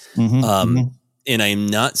carefully. And I'm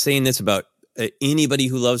not saying this about anybody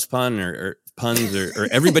who loves puns or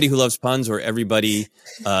everybody who loves puns or everybody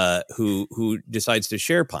who decides to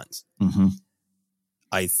share puns.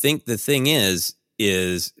 I think the thing is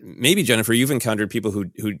maybe, Jennifer, you've encountered people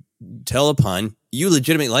who tell a pun, you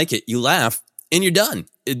legitimately like it, you laugh, and you're done.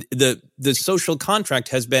 The social contract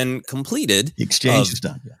has been completed. The exchange is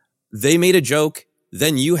done. Yeah. They made a joke,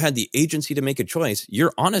 then you had the agency to make a choice.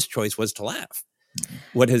 Your honest choice was to laugh.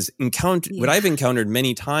 What I've encountered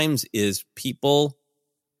many times is people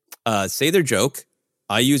say their joke.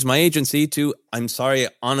 I use my agency to, I'm sorry, I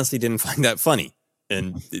honestly didn't find that funny.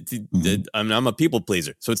 And I'm a people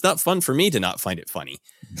pleaser. So it's not fun for me to not find it funny.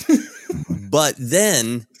 But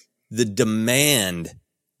then the demand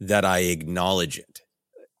that I acknowledge it,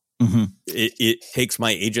 it takes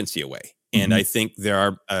my agency away. And I think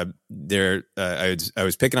I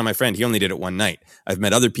was picking on my friend. He only did it one night. I've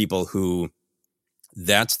met other people who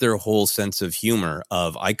that's their whole sense of humor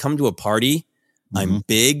of, I come to a party, I'm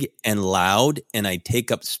big and loud, and I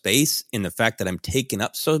take up space. And the fact that I'm taking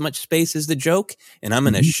up so much space is the joke. And I'm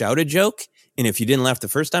going to shout a joke. And if you didn't laugh the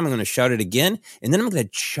first time, I'm going to shout it again. And then I'm going to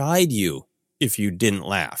chide you if you didn't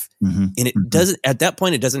laugh. And it doesn't, at that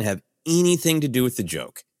point, it doesn't have anything to do with the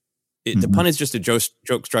joke. The pun is just a joke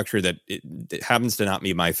structure that it happens to not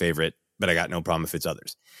be my favorite, but I got no problem if it's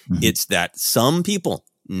others. It's that some people,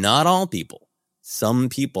 not all people, some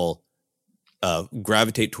people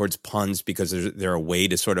gravitate towards puns because they're a way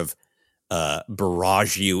to sort of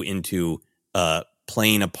barrage you into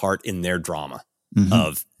playing a part in their drama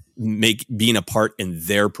of being a part in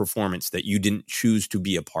their performance that you didn't choose to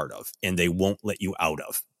be a part of, and they won't let you out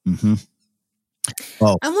of.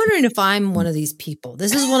 Oh. I'm wondering if I'm one of these people.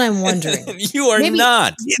 This is what I'm wondering. You are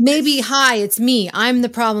not. Maybe, hi, it's me. I'm the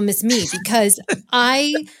problem. It's me, because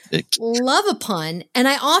I love a pun, and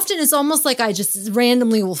I often, it's almost like I just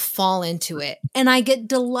randomly will fall into it, and I get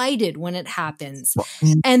delighted when it happens.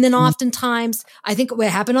 And then oftentimes, I think what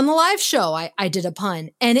happened on the live show, I did a pun,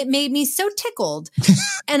 and it made me so tickled.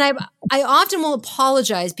 And I often will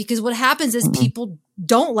apologize, because what happens is people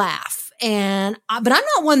don't laugh. But I'm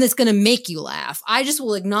not one that's going to make you laugh. I just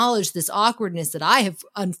will acknowledge this awkwardness that I have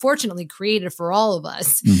unfortunately created for all of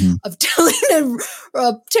us of telling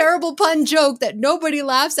a terrible pun joke that nobody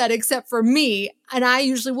laughs at except for me. And I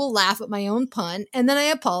usually will laugh at my own pun, and then I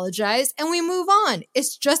apologize and we move on.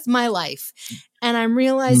 It's just my life. And I'm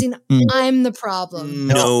realizing I'm the problem.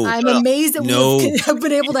 No. I'm amazed that we've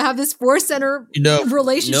been able to have this ForceCenter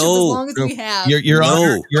relationship as long as we have. Your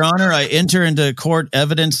Honor, I enter into court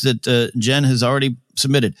evidence that Jen has already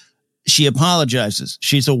submitted. She apologizes.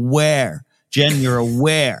 She's aware. Jen, you're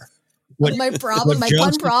aware. My problem, my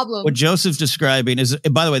pun problem. What Joseph's describing is,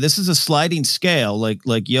 by the way, this is a sliding scale, like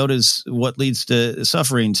Yoda's "what leads to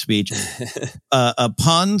suffering" speech.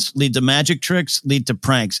 Puns lead to magic tricks, lead to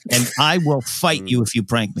pranks, and I will fight you if you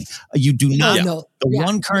prank me. You do not. The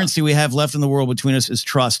one currency we have left in the world between us is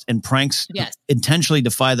trust, and pranks intentionally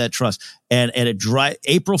defy that trust. And at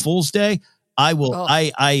April Fool's Day, I will.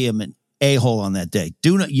 I am a-hole on that day.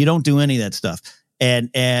 You don't do any of that stuff. And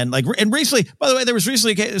recently, by the way, there was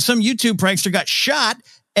recently some YouTube prankster got shot,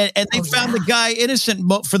 and they found the guy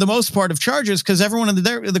innocent for the most part of charges because everyone in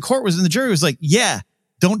the court was in the jury was like, yeah,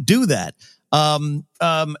 don't do that. Don't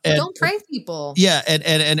prank people. Yeah,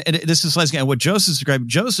 and this is like what Joseph described.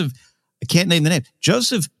 Joseph, I can't name the name.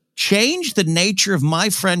 Joseph changed the nature of my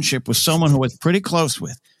friendship with someone who was pretty close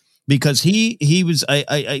with, because we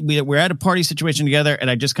were at a party situation together,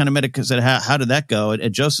 and I just kind of met it because how did that go?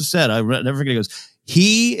 And Joseph said, I never forget. He goes,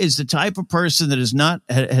 he is the type of person that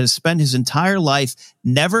has spent his entire life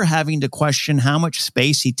never having to question how much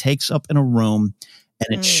space he takes up in a room,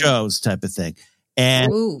 and it shows, type of thing.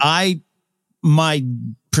 And my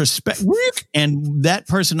perspective, and that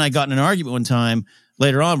person and I got in an argument one time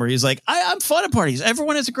later on where he's like, I'm fun at parties.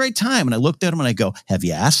 Everyone has a great time. And I looked at him and I go, have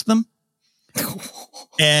you asked them?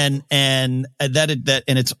 and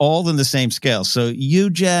it's all in the same scale. So you,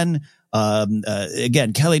 Jen,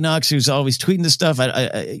 again, Kelly Knox, who's always tweeting this stuff.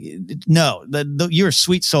 You're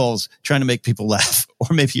sweet souls trying to make people laugh, or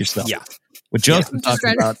maybe yourself. Yeah. What Joseph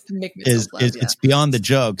talking about is it's beyond the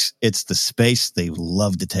jokes. It's the space they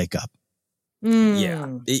love to take up. Yeah.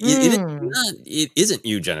 It isn't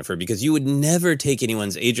you, Jennifer, because you would never take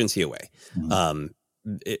anyone's agency away. And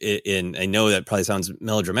I know that probably sounds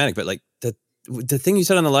melodramatic, but like the thing you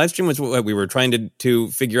said on the live stream was what we were trying to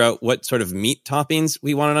figure out what sort of meat toppings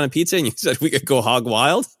we wanted on a pizza, and you said we could go hog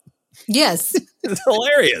wild. Yes. It's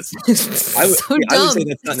hilarious. I would say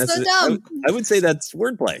that's not necessarily. So dumb. I would say that's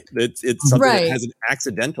wordplay. It's something that has an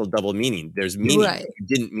accidental double meaning. There's meaning. Right. You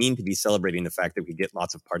didn't mean to be celebrating the fact that we get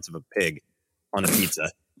lots of parts of a pig on a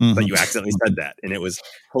pizza, but you accidentally said that, and it was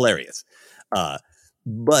hilarious.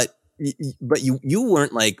 But you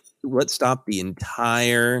weren't like, let's stop the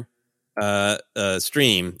entire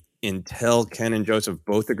stream until Ken and Joseph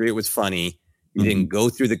both agree it was funny. You didn't go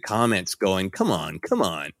through the comments going, come on.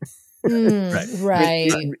 Right.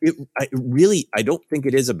 I don't think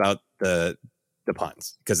it is about the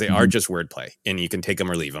puns, because they are just wordplay, and you can take them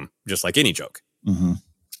or leave them, just like any joke.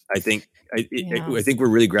 I think we're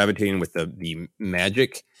really gravitating with the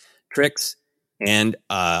magic tricks, and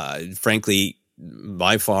frankly,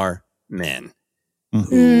 by far, men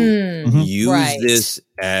who use this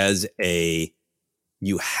as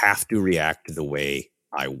you have to react the way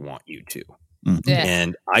I want you to.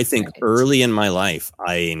 And I think early in my life,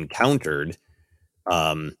 I encountered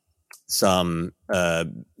some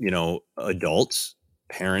adults,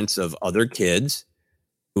 parents of other kids,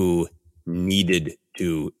 who needed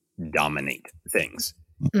to dominate things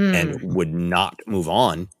and would not move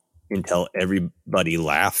on until everybody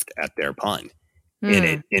laughed at their pun.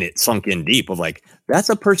 And it sunk in deep of like, that's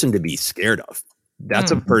a person to be scared of.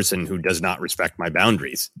 That's a person who does not respect my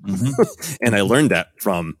boundaries. And I learned that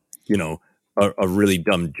from, a really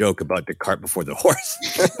dumb joke about the cart before the horse.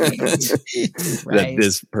 That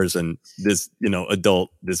this person, this,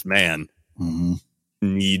 adult, this man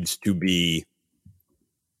needs to be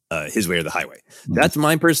his way or the highway. That's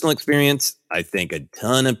my personal experience. I think a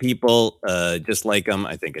ton of people just like him.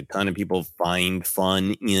 I think a ton of people find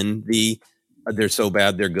fun in they're so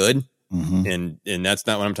bad they're good. And that's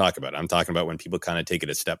not what I'm talking about. I'm talking about when people kind of take it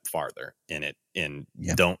a step farther in it and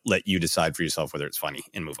don't let you decide for yourself whether it's funny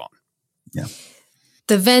and move on. Yeah.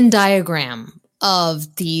 The Venn diagram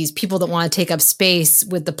of these people that want to take up space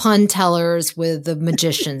with the pun tellers, with the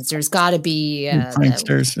magicians. There's got to be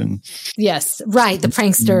pranksters the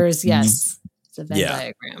pranksters. Yes, it's a Venn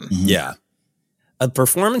diagram. Yeah, a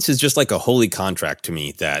performance is just like a holy contract to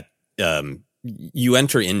me that you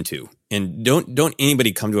enter into, and don't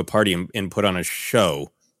anybody come to a party and put on a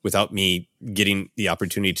show without me getting the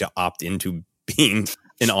opportunity to opt into being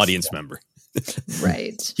an audience member.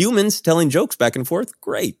 Right. Humans telling jokes back and forth,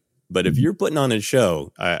 great. But if you're putting on a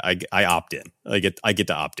show, I opt in. I get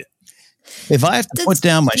to opt in. If I have to put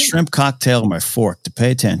down my shrimp cocktail and my fork to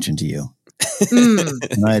pay attention to you,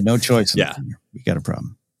 and I had no choice. We got a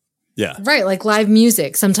problem. Yeah. Right. Like live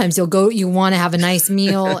music. Sometimes you want to have a nice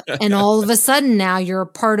meal, and all of a sudden now you're a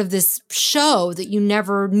part of this show that you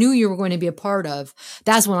never knew you were going to be a part of.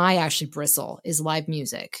 That's when I actually bristle, is live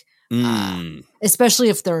music. Especially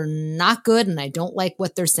if they're not good and I don't like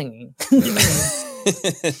what they're singing.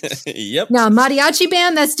 Yep. Now, mariachi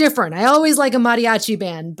band, that's different. I always like a mariachi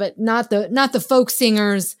band, but not the folk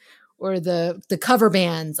singers or the cover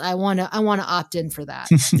bands. I want to opt in for that.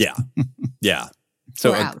 Yeah.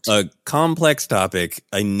 So a complex topic.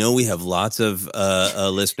 I know we have lots of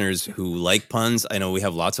listeners who like puns. I know we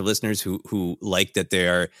have lots of listeners who like that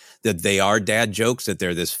they are dad jokes, that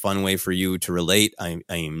they're this fun way for you to relate. I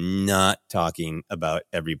am not talking about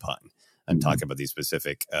every pun. I'm talking about these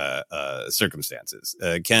specific circumstances.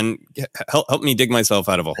 Ken, help me dig myself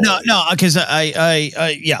out of a hole. No, because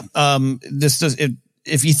this does.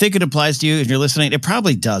 If you think it applies to you and you're listening, it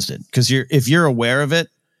probably doesn't. Because if you're aware of it,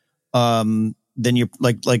 then you're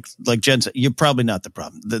like Jen said, you're probably not the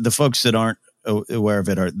problem. The folks that aren't aware of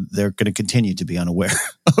it they're going to continue to be unaware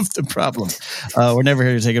of the problem. We're never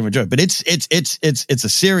here to take them a joke, but it's a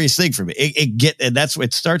serious thing for me.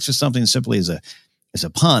 It starts with something as simply as a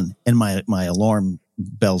pun, and my alarm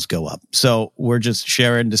bells go up. So we're just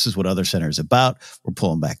sharing. This is what OtherCenter is about. We're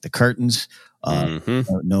pulling back the curtains.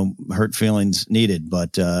 No hurt feelings needed,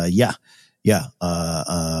 but this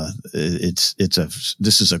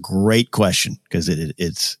is a great question because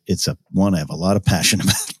it's a one I have a lot of passion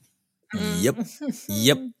about. Yep.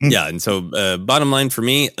 Yeah. And so bottom line for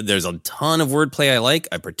me, there's a ton of wordplay I like.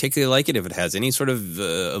 I particularly like it if it has any sort of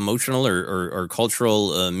emotional or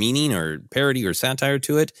cultural meaning or parody or satire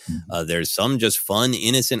to it. There's some just fun,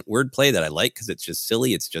 innocent wordplay that I like because it's just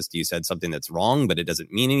silly. It's just you said something that's wrong, but it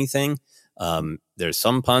doesn't mean anything. There's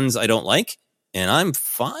some puns I don't like, and I'm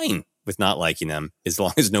fine with not liking them as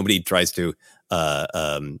long as nobody tries to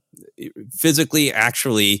physically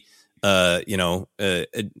actually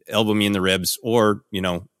elbow me in the ribs or,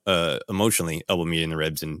 emotionally elbow me in the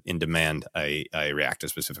ribs and demand I react a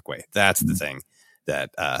specific way. That's the thing that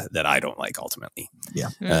I don't like ultimately. Yeah.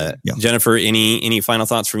 Jennifer, any final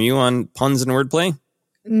thoughts from you on puns and wordplay?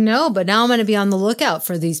 No, but now I'm going to be on the lookout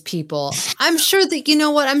for these people. I'm sure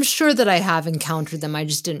that, I'm sure that I have encountered them. I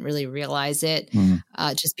just didn't really realize it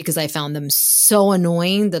just because I found them so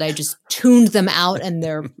annoying that I just tuned them out and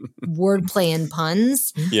their wordplay and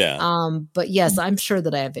puns. Yeah. But yes, I'm sure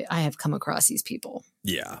that I have come across these people.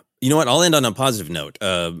 Yeah. You know what? I'll end on a positive note.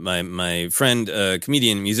 My friend,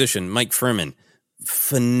 comedian, musician, Mike Furman,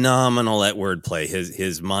 phenomenal at wordplay.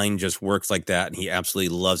 His mind just works like that, and he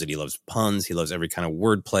absolutely loves it. He loves puns. He loves every kind of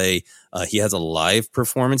wordplay. He has a live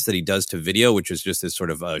performance that he does to video, which is just this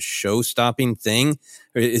sort of a show-stopping thing.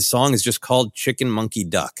 His song is just called Chicken Monkey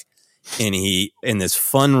Duck, and he, in this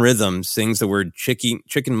fun rhythm, sings the word chicken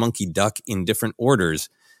monkey duck in different orders,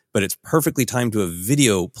 but it's perfectly timed to a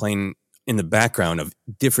video playing in the background of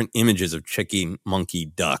different images of chicken monkey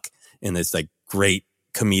duck in this like great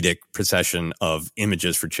comedic procession of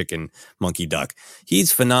images for chicken monkey duck.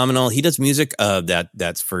 He's phenomenal. He does music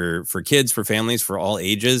that's for kids, for families, for all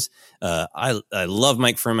ages. I love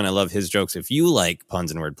Mike Furman. I love his jokes. If you like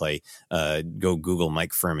puns and wordplay, go Google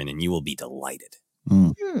Mike Furman and you will be delighted.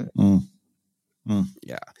 Yeah.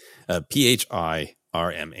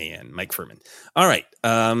 PHIRMAN, Mike Furman. All right.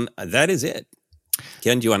 That is it.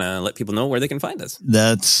 Ken, do you want to let people know where they can find us?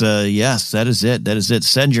 That's yes, that is it. That is it.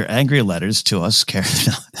 Send your angry letters to us, Karen,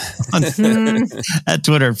 at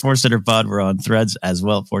Twitter, ForceCenter Pod. We're on Threads as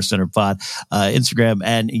well, ForceCenter Pod, Instagram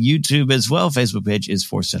and YouTube as well. Facebook page is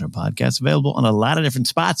ForceCenter Podcast, available on a lot of different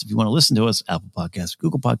spots. If you want to listen to us, Apple Podcasts,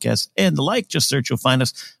 Google Podcasts, and the like, just search, you'll find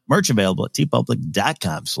us. Merch available at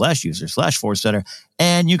tpublic.com/user/ForceCenter.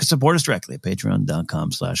 And you can support us directly at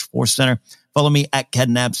patreon.com/ForceCenter. Follow me at Ken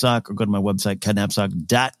Napzok or go to my website,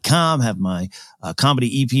 kennapzok.com. Have my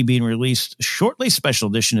comedy EP being released shortly. Special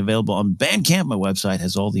edition available on Bandcamp. My website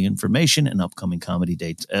has all the information and upcoming comedy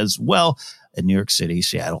dates as well in New York City,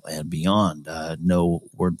 Seattle, and beyond. No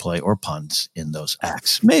wordplay or puns in those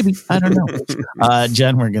acts. Maybe. I don't know.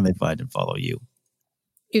 Jen, where can they find and follow you?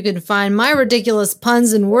 You can find my ridiculous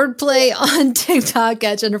puns and wordplay on TikTok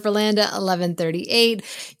at Jennifer Landa 1138,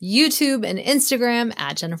 YouTube and Instagram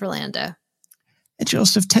at Jennifer Landa. And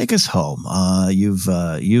Joseph, take us home.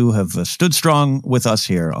 You have stood strong with us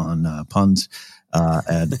here on puns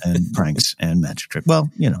and pranks and magic trick. Well,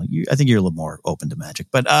 I think you're a little more open to magic,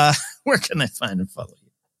 but where can I find and follow you?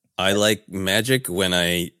 I like magic when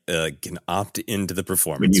I can opt into the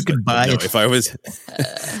performance. When you can buy it. If I was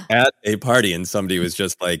at a party and somebody was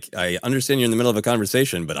just like, I understand you're in the middle of a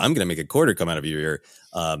conversation, but I'm going to make a quarter come out of your ear,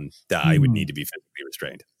 that I would need to be physically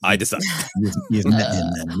restrained. I decided. You've met him,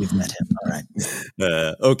 then. You've met him. All right.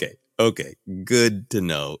 Okay. Good to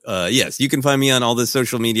know. Yes, you can find me on all the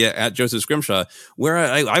social media at Joseph Scrimshaw, where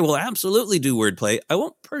I will absolutely do wordplay. I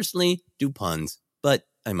won't personally do puns, but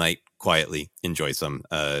I might quietly enjoy some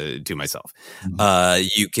to myself.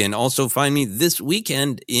 You can also find me this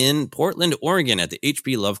weekend in Portland, Oregon at the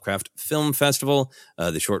H.P. Lovecraft Film Festival,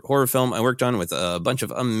 the short horror film I worked on with a bunch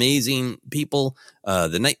of amazing people.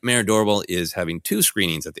 The Nightmare Doorbell is having 2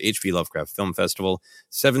 screenings at the H.P. Lovecraft Film Festival,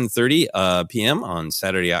 7:30 p.m. on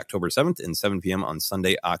Saturday, October 7th and 7 p.m. on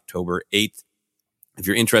Sunday, October 8th. If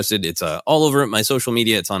you're interested, it's all over my social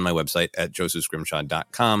media. It's on my website at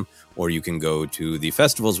josephscrimshaw.com, or you can go to the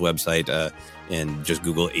festival's website and just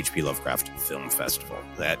Google HP Lovecraft Film Festival.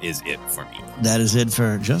 That is it for me. That is it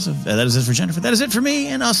for Joseph. That is it for Jennifer. That is it for me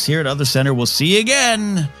and us here at OtherCenter. We'll see you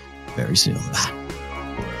again very soon. Bye.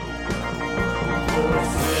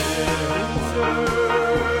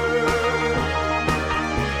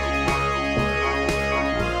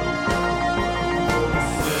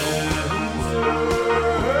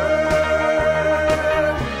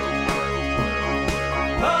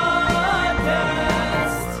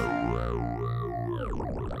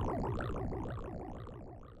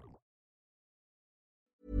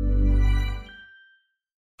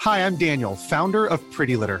 Hi, I'm Daniel, founder of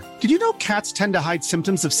Pretty Litter. Did you know cats tend to hide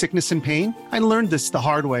symptoms of sickness and pain? I learned this the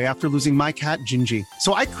hard way after losing my cat, Gingy.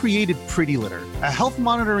 So I created Pretty Litter, a health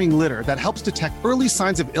monitoring litter that helps detect early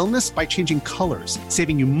signs of illness by changing colors,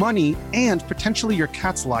 saving you money and potentially your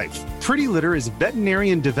cat's life. Pretty Litter is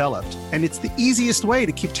veterinarian developed, and it's the easiest way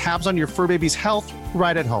to keep tabs on your fur baby's health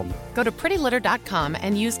right at home. Go to prettylitter.com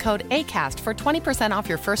and use code ACAST for 20% off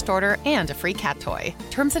your first order and a free cat toy.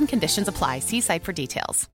 Terms and conditions apply. See site for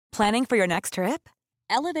details. Planning for your next trip?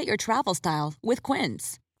 Elevate your travel style with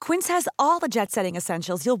Quince. Quince has all the jet-setting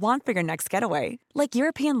essentials you'll want for your next getaway, like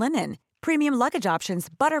European linen, premium luggage options,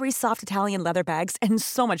 buttery soft Italian leather bags, and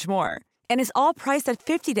so much more. And is all priced at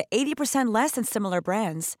 50 to 80% less than similar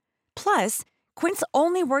brands. Plus, Quince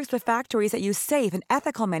only works with factories that use safe and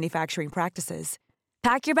ethical manufacturing practices.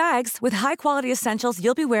 Pack your bags with high-quality essentials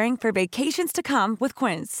you'll be wearing for vacations to come with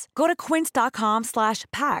Quince. Go to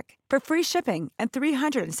quince.com/pack for free shipping and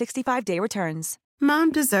 365-day returns.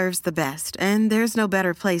 Mom deserves the best, and there's no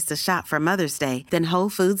better place to shop for Mother's Day than Whole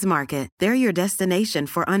Foods Market. They're your destination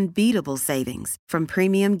for unbeatable savings, from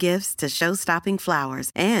premium gifts to show-stopping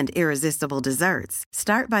flowers and irresistible desserts.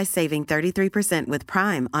 Start by saving 33% with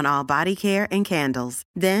Prime on all body care and candles.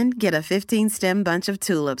 Then get a 15-stem bunch of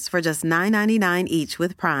tulips for just $9.99 each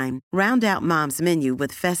with Prime. Round out Mom's menu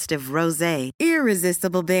with festive rosé,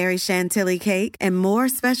 irresistible berry chantilly cake, and more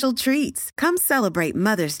special treats. Come celebrate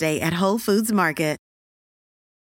Mother's Day at Whole Foods Market.